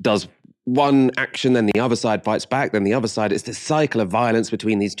sort of does one action, then the other side fights back, then the other side. It's this cycle of violence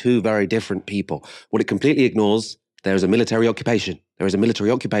between these two very different people. What it completely ignores, there is a military occupation. There is a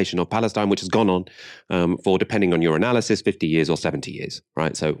military occupation of Palestine, which has gone on for, depending on your analysis, 50 years or 70 years,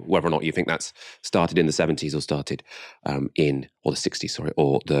 right? So whether or not you think that's started in the 70s or started or the 60s, sorry,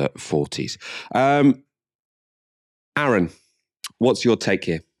 or the 40s. Aaron, what's your take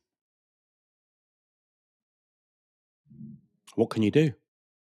here? What can you do?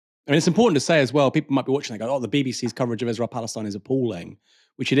 I mean, it's important to say as well, people might be watching, they go, oh, the BBC's coverage of Israel-Palestine is appalling,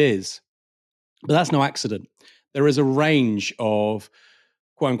 which it is. But that's no accident. There is a range of,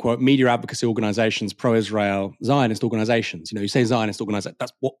 quote unquote, media advocacy organizations, pro-Israel, Zionist organizations. You say Zionist organization,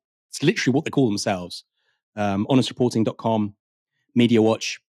 it's literally what they call themselves. Honestreporting.com, Media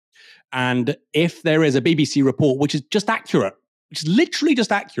Watch. And if there is a BBC report, which is just accurate, which is literally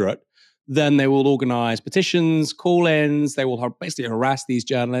just accurate, then they will organize petitions, call-ins. They will basically harass these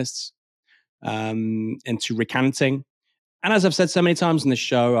journalists into recanting. And as I've said so many times in this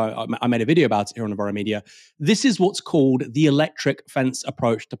show, I made a video about it here on Novara Media. This is what's called the electric fence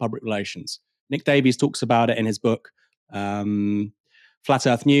approach to public relations. Nick Davies talks about it in his book, Flat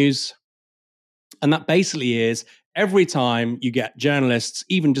Earth News. And that basically is every time you get journalists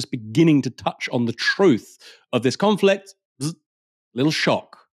even just beginning to touch on the truth of this conflict, little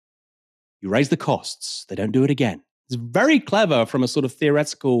shock. You raise the costs. They don't do it again. It's very clever from a sort of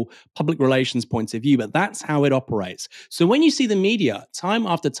theoretical public relations point of view, but that's how it operates. So when you see the media time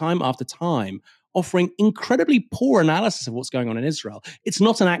after time after time offering incredibly poor analysis of what's going on in Israel, it's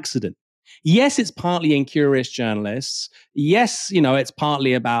not an accident. Yes, it's partly incurious journalists. Yes, it's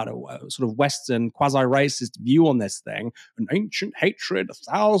partly about a sort of Western quasi-racist view on this thing, an ancient hatred of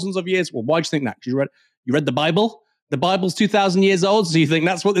thousands of years. Well, why do you think that? Because you read the Bible? The Bible's 2,000 years old, so you think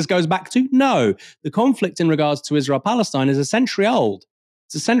that's what this goes back to? No. The conflict in regards to Israel-Palestine is a century old.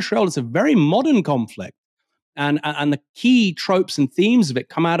 It's a century old. It's a very modern conflict. And the key tropes and themes of it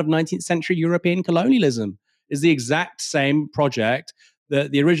come out of 19th century European colonialism. Is the exact same project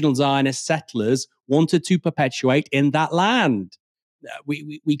that the original Zionist settlers wanted to perpetuate in that land.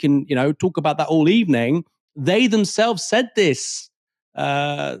 We can, talk about that all evening. They themselves said this.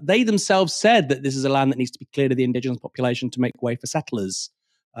 They themselves said that this is a land that needs to be cleared of the indigenous population to make way for settlers.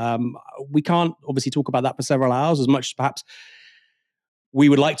 We can't obviously talk about that for several hours, as much as perhaps we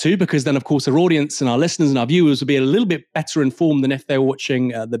would like to, because then, of course, our audience and our listeners and our viewers will be a little bit better informed than if they were watching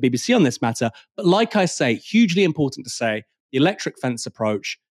the BBC on this matter. But like I say, hugely important to say, the electric fence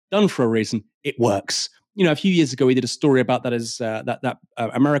approach, done for a reason, it works. A few years ago, we did a story about that as that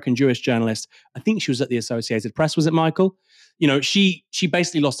American Jewish journalist. I think she was at the Associated Press. Was it, Michael? She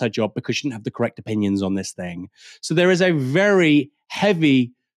basically lost her job because she didn't have the correct opinions on this thing. So there is a very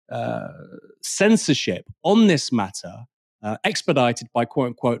heavy censorship on this matter, expedited by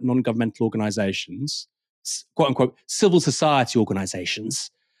quote-unquote non-governmental organizations, quote-unquote civil society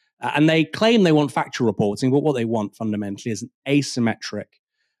organizations. And they claim they want factual reporting, but what they want fundamentally is an asymmetric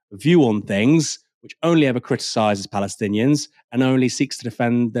view on things, which only ever criticizes Palestinians and only seeks to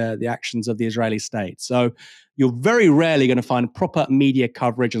defend the actions of the Israeli state. So you're very rarely going to find proper media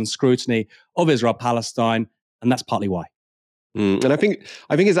coverage and scrutiny of Israel-Palestine, and that's partly why. And I think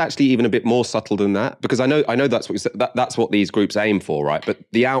it's actually even a bit more subtle than that, because I know that's what you said, that's what these groups aim for, right? But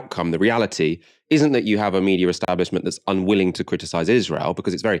the outcome, the reality, isn't that you have a media establishment that's unwilling to criticize Israel,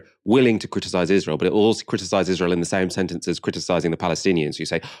 because it's very willing to criticize Israel, but it will also criticize Israel in the same sentence as criticizing the Palestinians. You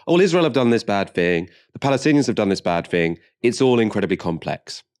say, oh, well, Israel have done this bad thing, the Palestinians have done this bad thing, it's all incredibly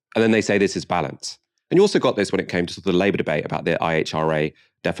complex. And then they say this is balance. And you also got this when it came to the Labour debate about the IHRA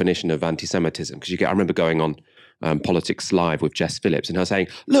definition of anti-Semitism, because I remember going on Politics Live with Jess Phillips and her saying,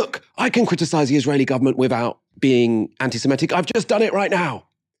 look, I can criticize the Israeli government without being anti-Semitic. I've just done it right now.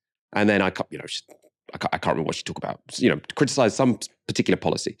 And then I can't remember what she talked about, criticize some particular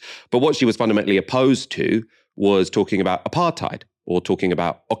policy. But what she was fundamentally opposed to was talking about apartheid or talking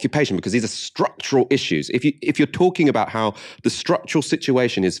about occupation, because these are structural issues. If you're talking about how the structural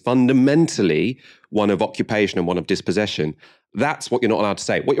situation is fundamentally one of occupation and one of dispossession, that's what you're not allowed to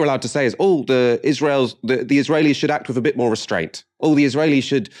say. What you're allowed to say is, the Israelis should act with a bit more restraint. The Israelis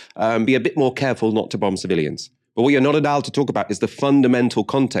should be a bit more careful not to bomb civilians. But what you're not allowed to talk about is the fundamental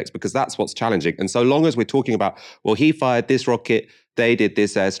context, because that's what's challenging. And so long as we're talking about, he fired this rocket, they did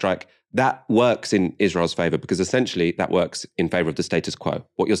this airstrike, that works in Israel's favor, because essentially that works in favor of the status quo.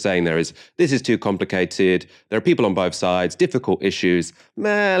 What you're saying there is, this is too complicated. There are people on both sides, difficult issues.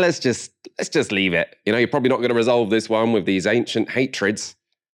 Let's just leave it. You're probably not going to resolve this one with these ancient hatreds.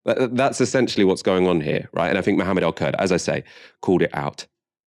 That's essentially what's going on here, right? And I think Mohammed El-Kurd, as I say, called it out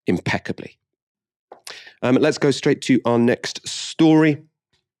impeccably. Let's go straight to our next story.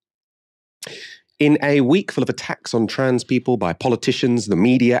 In a week full of attacks on trans people by politicians, the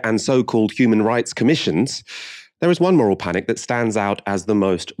media, and so-called human rights commissions, there is one moral panic that stands out as the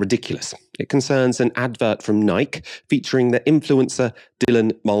most ridiculous. It concerns an advert from Nike featuring the influencer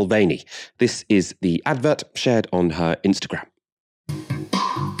Dylan Mulvaney. This is the advert shared on her Instagram.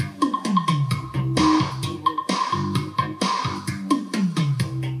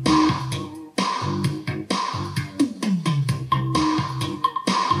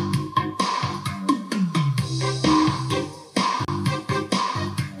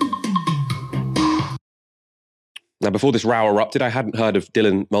 Now, before this row erupted, I hadn't heard of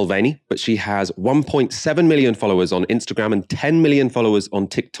Dylan Mulvaney, but she has 1.7 million followers on Instagram and 10 million followers on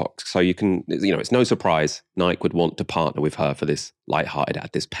TikTok. So it's no surprise Nike would want to partner with her for this lighthearted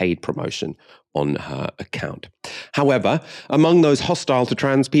ad, this paid promotion on her account. However, among those hostile to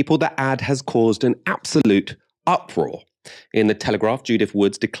trans people, the ad has caused an absolute uproar. In the Telegraph, Judith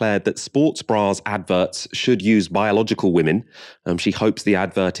Woods declared that sports bras adverts should use biological women. She hopes the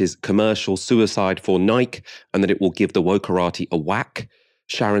advert is commercial suicide for Nike and that it will give the wokerati a whack.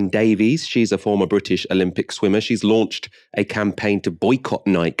 Sharon Davies, she's a former British Olympic swimmer. She's launched a campaign to boycott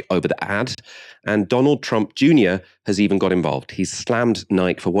Nike over the ad. And Donald Trump Jr. has even got involved. He's slammed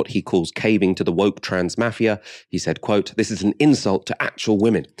Nike for what he calls caving to the woke trans mafia. He said, quote, "This is an insult to actual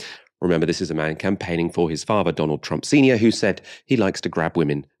women." Remember, this is a man campaigning for his father, Donald Trump Sr., who said he likes to grab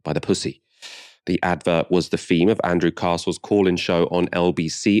women by the pussy. The advert was the theme of Andrew Castle's call-in show on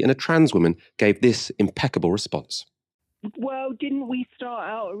LBC, and a trans woman gave this impeccable response. Well, didn't we start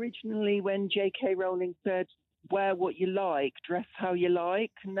out originally when J.K. Rowling said, wear what you like, dress how you like?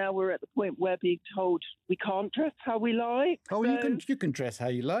 Now we're at the point where being told we can't dress how we like. Oh, so, you can dress how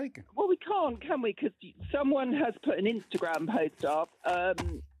you like. Well, we can't, can we? Because someone has put an Instagram post up,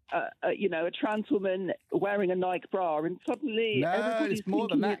 a trans woman wearing a Nike bra, and suddenly everybody's it's more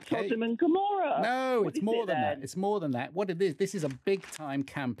than that, Kate. Sodom and Gomorrah. No, it's more than that. It's more than that. What it is, this is a big-time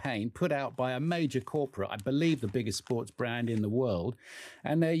campaign put out by a major corporate, I believe the biggest sports brand in the world,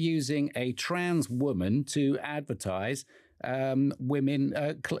 and they're using a trans woman to advertise women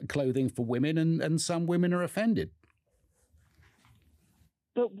clothing for women, and some women are offended.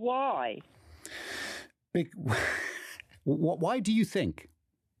 But why? Why do you think?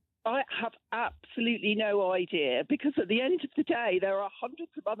 I have absolutely no idea, because at the end of the day, there are hundreds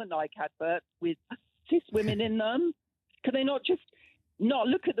of other Nike adverts with cis women in them. Can they not just not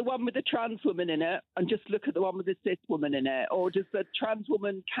look at the one with the trans woman in it and just look at the one with the cis woman in it? Or does the trans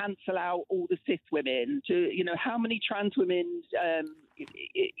woman cancel out all the cis women? How many trans women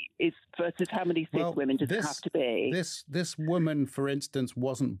is versus how many cis women does it have to be? This woman, for instance,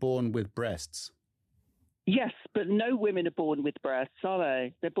 wasn't born with breasts. Yes, but no women are born with breasts, are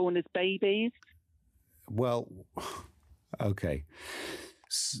they? They're born as babies. Well, okay.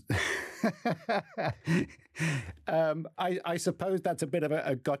 I suppose that's a bit of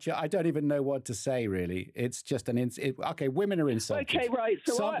a gotcha. I don't even know what to say, really. It's just okay, women are insulted. Okay, right.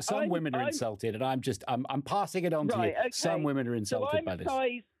 So some women are insulted, and I'm passing it on to you. Okay. Some women are insulted by this.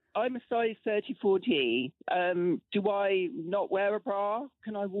 I'm a size 34D. Do I not wear a bra?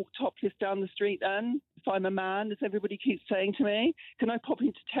 Can I walk topless down the street then? If I'm a man, as everybody keeps saying to me, can I pop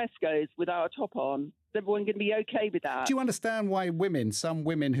into Tesco's without a top on? Is everyone going to be okay with that? Do you understand why some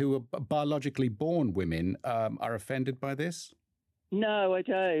women who are biologically born women, are offended by this? No, I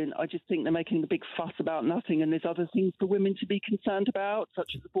don't. I just think they're making a big fuss about nothing, and there's other things for women to be concerned about,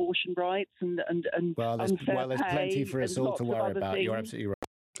 such as abortion rights and unfair there's plenty for us all to worry about. You're absolutely right.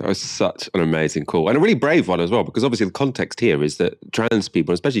 That was such an amazing call, and a really brave one as well, because obviously the context here is that trans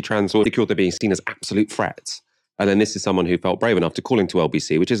people, especially trans, are they're being seen as absolute threats. And then this is someone who felt brave enough to call into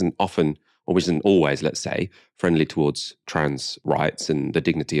LBC, which isn't often, or which isn't always, let's say, friendly towards trans rights and the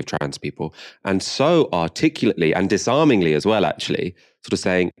dignity of trans people. And so articulately and disarmingly as well, actually, sort of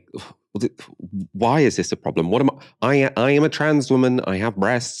saying, why is this a problem? I am a trans woman. I have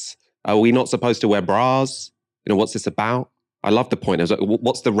breasts. Are we not supposed to wear bras? What's this about? I love the point. I was like,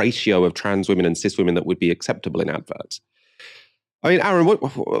 what's the ratio of trans women and cis women that would be acceptable in adverts? I mean, Aaron,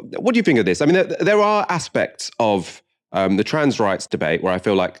 what do you think of this? I mean, there are aspects of the trans rights debate where I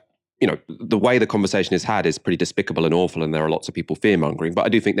feel like, the way the conversation is had is pretty despicable and awful, and there are lots of people fear-mongering. But I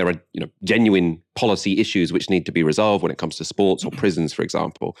do think there are, genuine policy issues which need to be resolved when it comes to sports or prisons, for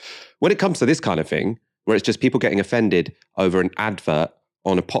example. When it comes to this kind of thing, where it's just people getting offended over an advert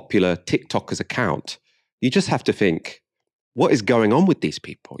on a popular TikToker's account, you just have to think, what is going on with these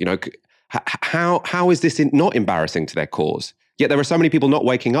people? How is this not embarrassing to their cause? Yet there are so many people not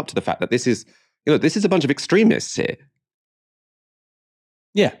waking up to the fact that this is a bunch of extremists here.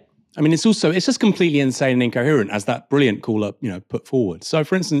 Yeah. I mean, it's just completely insane and incoherent, as that brilliant caller, put forward. So,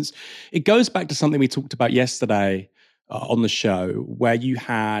 for instance, it goes back to something we talked about yesterday on the show, where you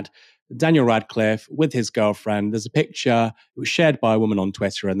had Daniel Radcliffe with his girlfriend. There's a picture, it was shared by a woman on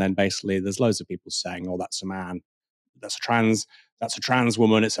Twitter, and then basically there's loads of people saying, "Oh, that's a man, that's a trans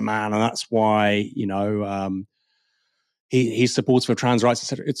woman, it's a man, and that's why he's supportive of trans rights,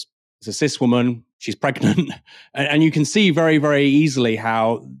 etc." It's a cis woman, she's pregnant. And you can see very, very easily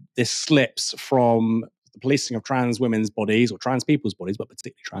how this slips from the policing of trans women's bodies, or trans people's bodies, but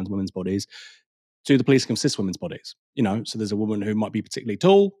particularly trans women's bodies, to the policing of cis women's bodies. So there's a woman who might be particularly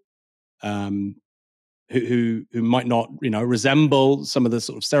tall, who might not, resemble some of the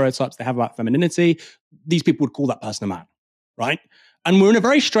sort of stereotypes they have about femininity. These people would call that person a man, right? And we're in a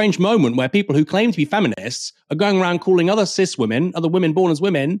very strange moment where people who claim to be feminists are going around calling other cis women, other women born as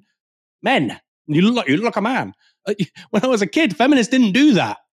women, men. You look like a man. When I was a kid, feminists didn't do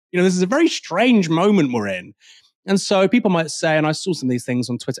that. This is a very strange moment we're in. And so people might say, and I saw some of these things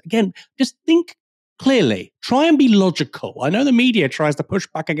on Twitter, again, just think clearly, try and be logical. I know the media tries to push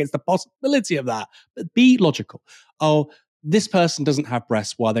back against the possibility of that, but be logical. Oh, this person doesn't have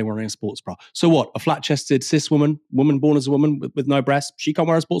breasts, why are they wearing a sports bra? So what? A flat-chested cis woman born as a woman with no breasts, she can't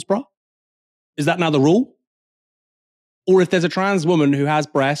wear a sports bra? Is that now the rule? Or if there's a trans woman who has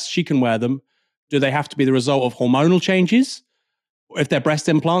breasts, she can wear them. Do they have to be the result of hormonal changes? Or if they're breast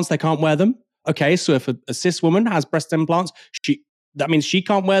implants, they can't wear them? Okay, so if a cis woman has breast implants, that means she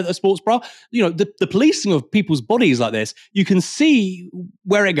can't wear a sports bra? The policing of people's bodies like this, you can see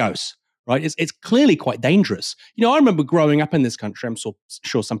where it goes. Right, it's clearly quite dangerous. I remember growing up in this country. I'm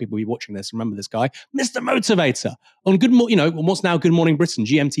sure some people will be watching this remember this guy, Mr. Motivator, on what's now Good Morning Britain,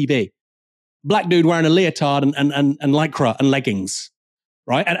 GMTV. Black dude wearing a leotard and lycra and leggings,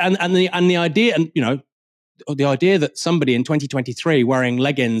 right? And the idea, the idea that somebody in 2023 wearing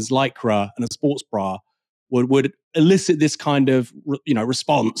leggings, lycra, and a sports bra would elicit this kind of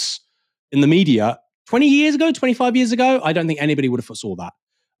response in the media 20 years ago, 25 years ago, I don't think anybody would have foresaw that.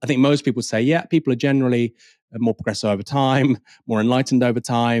 I think most people would say, yeah, people are generally more progressive over time, more enlightened over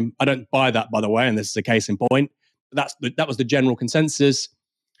time. I don't buy that, by the way, and this is a case in point. That was the general consensus.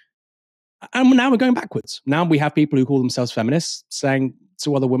 And now we're going backwards. Now we have people who call themselves feminists saying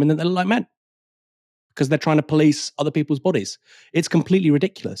to other women that they look like men because they're trying to police other people's bodies. It's completely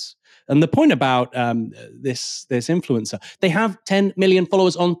ridiculous. And the point about this influencer, they have 10 million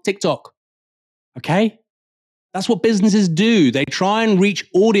followers on TikTok. Okay? That's what businesses do. They try and reach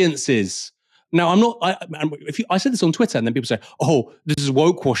audiences. Now, I said this on Twitter, and then people say, "Oh, this is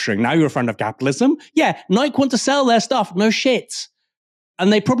woke washing. Now you're a friend of capitalism." Yeah, Nike want to sell their stuff. No shit.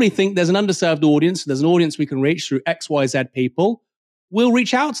 And they probably think there's an underserved audience. There's an audience we can reach through XYZ people. We'll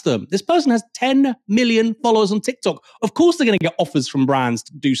reach out to them. This person has 10 million followers on TikTok. Of course, they're going to get offers from brands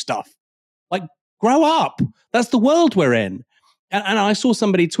to do stuff. Like, grow up. That's the world we're in. And I saw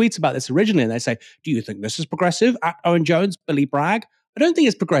somebody tweet about this originally, and they say, "Do you think this is progressive?" At Owen Jones, Billy Bragg. I don't think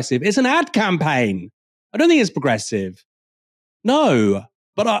it's progressive. It's an ad campaign. I don't think it's progressive. No.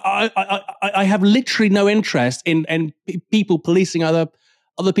 But I have literally no interest in people policing other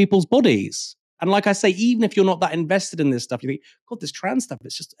people's bodies. And like I say, even if you're not that invested in this stuff, you think, God, this trans stuff,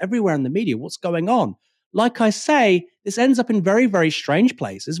 it's just everywhere in the media. What's going on? Like I say, this ends up in very, very strange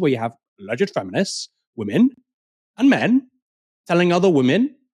places where you have alleged feminists, women and men, telling other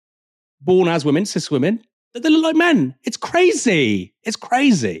women, born as women, cis women, that they look like men. It's crazy. It's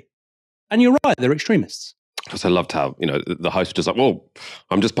crazy. And you're right, they're extremists. I also loved how, the host was just like, "Well,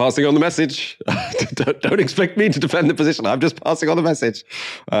 I'm just passing on the message. don't expect me to defend the position. I'm just passing on the message."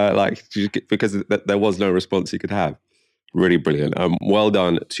 Because there was no response you could have. Really brilliant. Well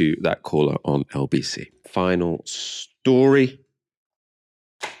done to that caller on LBC. Final story.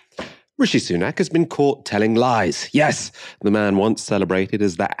 Rishi Sunak has been caught telling lies. Yes, the man once celebrated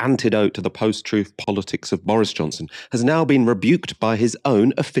as the antidote to the post-truth politics of Boris Johnson has now been rebuked by his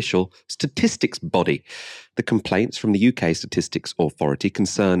own official statistics body. The complaints from the UK Statistics Authority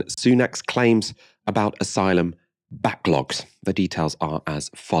concern Sunak's claims about asylum backlogs. The details are as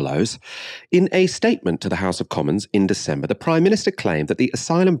follows. In a statement to the House of Commons in December, the Prime Minister claimed that the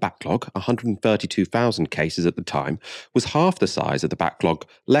asylum backlog, 132,000 cases at the time, was half the size of the backlog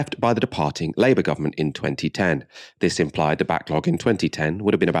left by the departing Labour government in 2010. This implied the backlog in 2010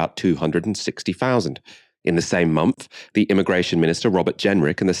 would have been about 260,000. In the same month, the Immigration Minister Robert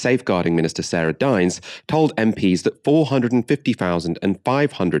Jenrick and the Safeguarding Minister Sarah Dines told MPs that 450,000 and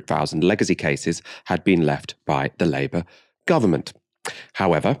 500,000 legacy cases had been left by the Labour government.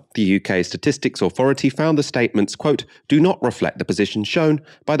 However, the UK Statistics Authority found the statements, quote, do not reflect the position shown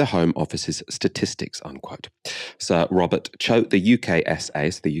by the Home Office's statistics, unquote. Sir Robert Choate, the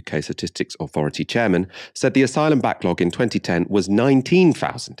UKSA, so the UK Statistics Authority chairman, said the asylum backlog in 2010 was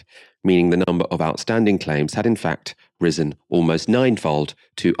 19,000, meaning the number of outstanding claims had in fact risen almost ninefold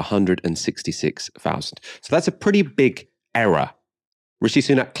to 166,000. So that's a pretty big error. Rishi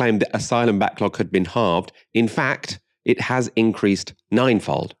Sunak claimed the asylum backlog had been halved. In fact, it has increased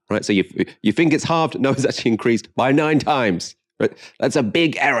ninefold, right? So you think it's halved? No, it's actually increased by 9 times. Right? That's a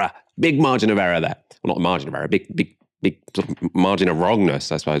big error, big margin of error there. Well, not a margin of error, big sort of margin of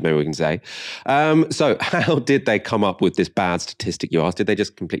wrongness, I suppose, maybe we can say. So how did they come up with this bad statistic, you asked? Did they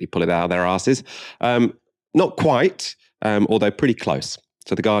just completely pull it out of their asses? Not quite, although pretty close.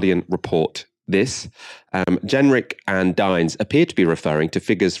 So the Guardian report this. Jenrick and Dines appear to be referring to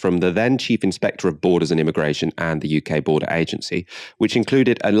figures from the then Chief Inspector of Borders and Immigration and the UK Border Agency, which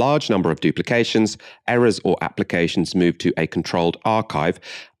included a large number of duplications, errors or applications moved to a controlled archive,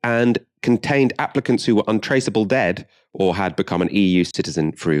 and contained applicants who were untraceable dead or had become an EU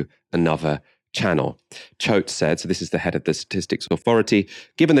citizen through another channel. Choate said, so this is the head of the Statistics Authority,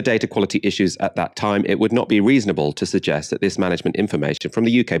 given the data quality issues at that time, it would not be reasonable to suggest that this management information from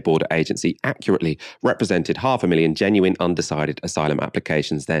the UK Border Agency accurately represented 500,000 genuine undecided asylum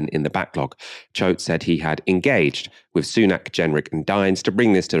applications then in the backlog. Choate said he had engaged with Sunak, Jenrick and Dines to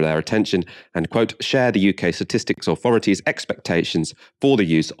bring this to their attention and, quote, share the UK Statistics Authority's expectations for the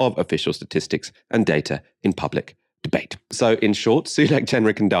use of official statistics and data in public debate. So in short, Sunak,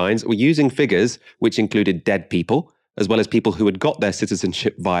 Jenrick and Dines were using figures which included dead people, as well as people who had got their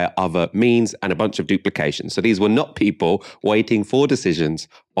citizenship via other means and a bunch of duplications. So these were not people waiting for decisions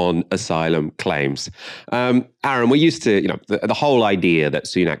on asylum claims. Aaron, we're used to, the whole idea that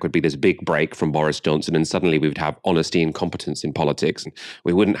Sunak would be this big break from Boris Johnson and suddenly we would have honesty and competence in politics and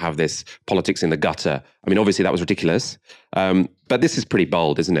we wouldn't have this politics in the gutter. I mean, obviously that was ridiculous. But this is pretty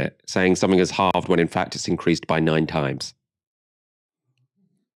bold, isn't it? Saying something is halved when in fact it's increased by 9 times.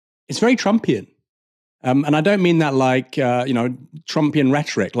 It's very Trumpian. And I don't mean that like, Trumpian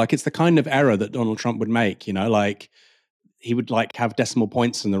rhetoric. Like it's the kind of error that Donald Trump would make, like he would like have decimal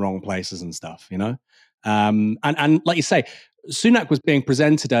points in the wrong places and stuff, And like you say, Sunak was being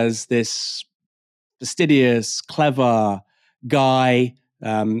presented as this fastidious, clever guy,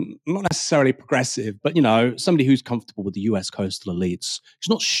 not necessarily progressive, but, somebody who's comfortable with the US coastal elites. He's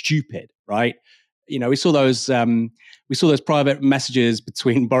not stupid, right? We saw those private messages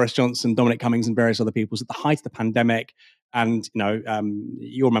between Boris Johnson, Dominic Cummings, and various other people at the height of the pandemic. And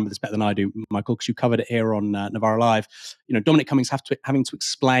you'll remember this better than I do, Michael, because you covered it here on Novara Live. Dominic Cummings having to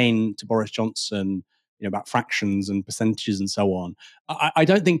explain to Boris Johnson, about fractions and percentages and so on. I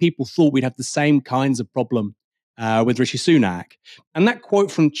don't think people thought we'd have the same kinds of problem with Rishi Sunak. And that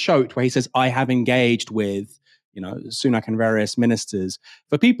quote from Choate, where he says, "I have engaged with." Sunak and various ministers.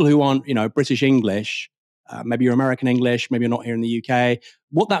 For people who aren't, British English, maybe you're American English, maybe you're not here in the UK.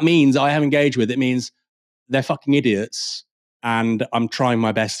 What that means, I have engaged with, it means they're fucking idiots and I'm trying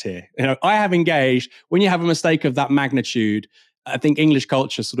my best here. I have engaged. When you have a mistake of that magnitude, I think English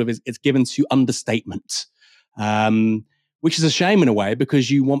culture sort of it's given to understatement, which is a shame in a way because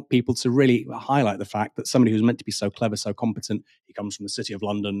you want people to really highlight the fact that somebody who's meant to be so clever, so competent, he comes from the city of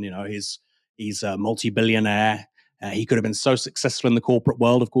London, he's a multi-billionaire. He could have been so successful in the corporate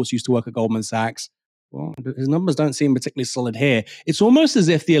world. Of course, he used to work at Goldman Sachs. Well, his numbers don't seem particularly solid here. It's almost as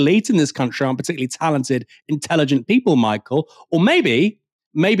if the elite in this country aren't particularly talented, intelligent people, Michael. Or maybe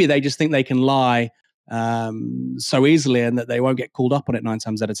they just think they can lie so easily and that they won't get called up on it 9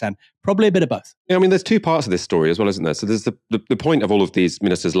 times out of 10. Probably a bit of both. Yeah, I mean, there's 2 parts of this story as well, isn't there? So there's the point of all of these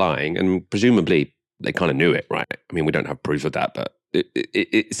ministers lying, and presumably they kind of knew it, right? I mean, we don't have proof of that, but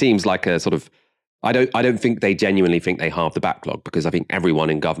it seems like a sort of, I don't think they genuinely think they halved the backlog, because I think everyone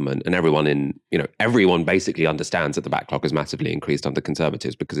in government and everyone basically understands that the backlog has massively increased under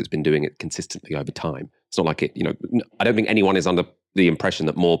Conservatives because it's been doing it consistently over time. It's not like I don't think anyone is under the impression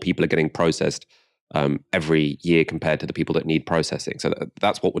that more people are getting processed every year compared to the people that need processing. So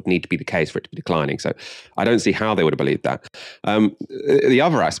that's what would need to be the case for it to be declining. So I don't see how they would have believed that. The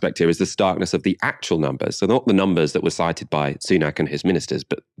other aspect here is the starkness of the actual numbers. So not the numbers that were cited by Sunak and his ministers,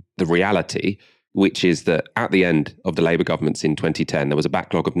 but the reality, which is that at the end of the Labour governments in 2010, there was a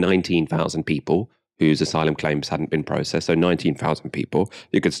backlog of 19,000 people whose asylum claims hadn't been processed. So 19,000 people.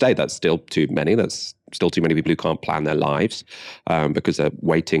 You could say that's still too many. That's still too many people who can't plan their lives because they're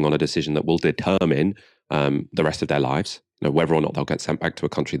waiting on a decision that will determine the rest of their lives. Whether or not they'll get sent back to a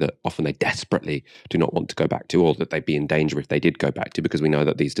country that often they desperately do not want to go back to, or that they'd be in danger if they did go back to, because we know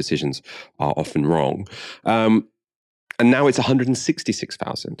that these decisions are often wrong. And now it's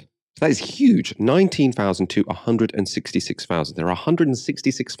 166,000. That is huge. 19,000 to 166,000. There are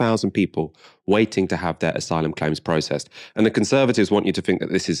 166,000 people waiting to have their asylum claims processed. And the Conservatives want you to think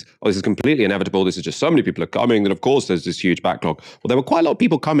that this is completely inevitable. This is just so many people are coming that, of course, there's this huge backlog. Well, there were quite a lot of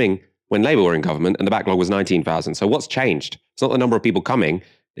people coming when Labour were in government, and the backlog was 19,000. So what's changed? It's not the number of people coming.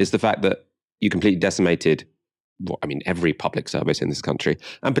 It's the fact that you completely decimated every public service in this country.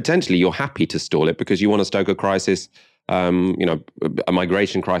 And potentially you're happy to stall it because you want to stoke a crisis, a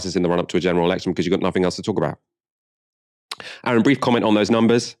migration crisis in the run-up to a general election because you've got nothing else to talk about. Aaron, brief comment on those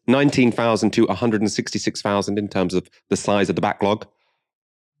numbers. 19,000 to 166,000 in terms of the size of the backlog.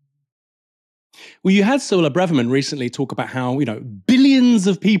 Well, you had Suella Braverman recently talk about how, billions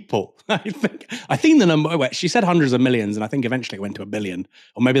of people, I think the number, she said hundreds of millions, and I think eventually it went to 1 billion,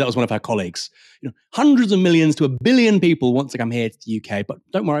 or maybe that was one of her colleagues. Hundreds of millions to 1 billion people want to come here to the UK, but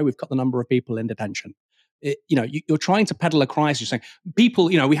don't worry, we've got the number of people in detention. You're trying to peddle a crisis. You're saying people,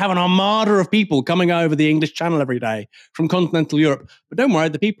 we have an armada of people coming over the English Channel every day from continental Europe. But don't worry,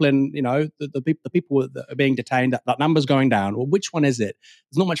 the people in, the people that are being detained, that number's going down. Well, which one is it?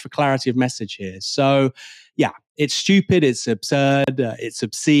 There's not much for clarity of message here. So, yeah, it's stupid, it's absurd, it's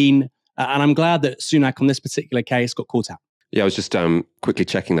obscene. And I'm glad that Sunak on this particular case got caught out. Yeah, I was just quickly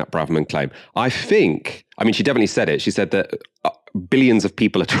checking that Braverman claim. I think, she definitely said it. She said that billions of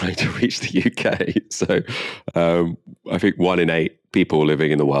people are trying to reach the UK. So I think 1 in 8 people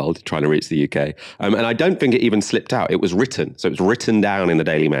living in the world trying to reach the UK. And I don't think it even slipped out. It was written. So it was written down in the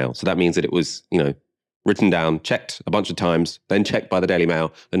Daily Mail. So that means that it was, written down, checked a bunch of times, then checked by the Daily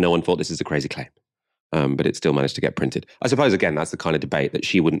Mail, and no one thought this is a crazy claim. But it still managed to get printed. I suppose, again, that's the kind of debate that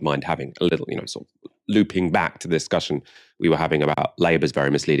she wouldn't mind having a little, sort of looping back to the discussion we were having about Labour's very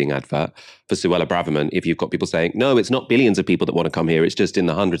misleading advert. For Suella Braverman, if you've got people saying, no, it's not billions of people that want to come here, it's just in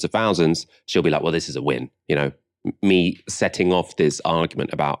the hundreds of thousands, she'll be like, well, this is a win. Me setting off this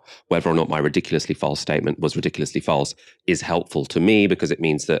argument about whether or not my ridiculously false statement was ridiculously false is helpful to me because it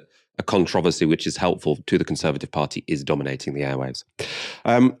means that a controversy which is helpful to the Conservative Party is dominating the airwaves.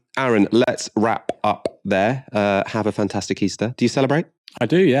 Aaron, let's wrap up there. Have a fantastic Easter. Do you celebrate? I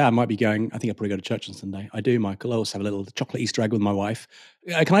do, yeah. I might be going. I think I'll probably go to church on Sunday. I do, Michael. I also have a little chocolate Easter egg with my wife.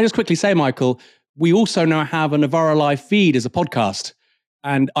 Can I just quickly say, Michael, we also now have a Novara Live feed as a podcast.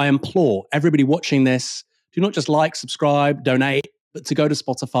 And I implore everybody watching this, do not just like, subscribe, donate, but to go to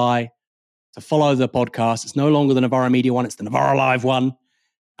Spotify, to follow the podcast. It's no longer the Novara Media one, it's the Novara Live one.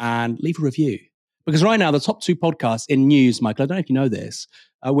 And leave a review. Because right now, the top 2 podcasts in news, Michael, I don't know if you know this,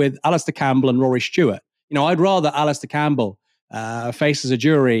 are with Alistair Campbell and Rory Stewart. I'd rather Alistair Campbell face as a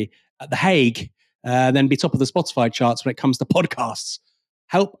jury at The Hague than be top of the Spotify charts when it comes to podcasts.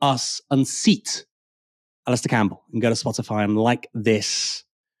 Help us unseat Alistair Campbell and go to Spotify and like this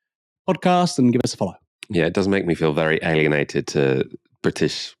podcast and give us a follow. Yeah, it does make me feel very alienated to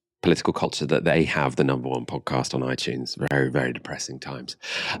British political culture that they have the number 1 podcast on iTunes. Very, very depressing times.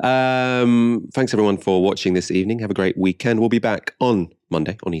 Thanks everyone for watching this evening. Have a great weekend. We'll be back on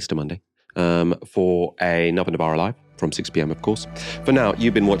Monday, on Easter Monday, for another Novara Live from 6 p.m, of course. For now,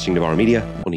 you've been watching Novara Media on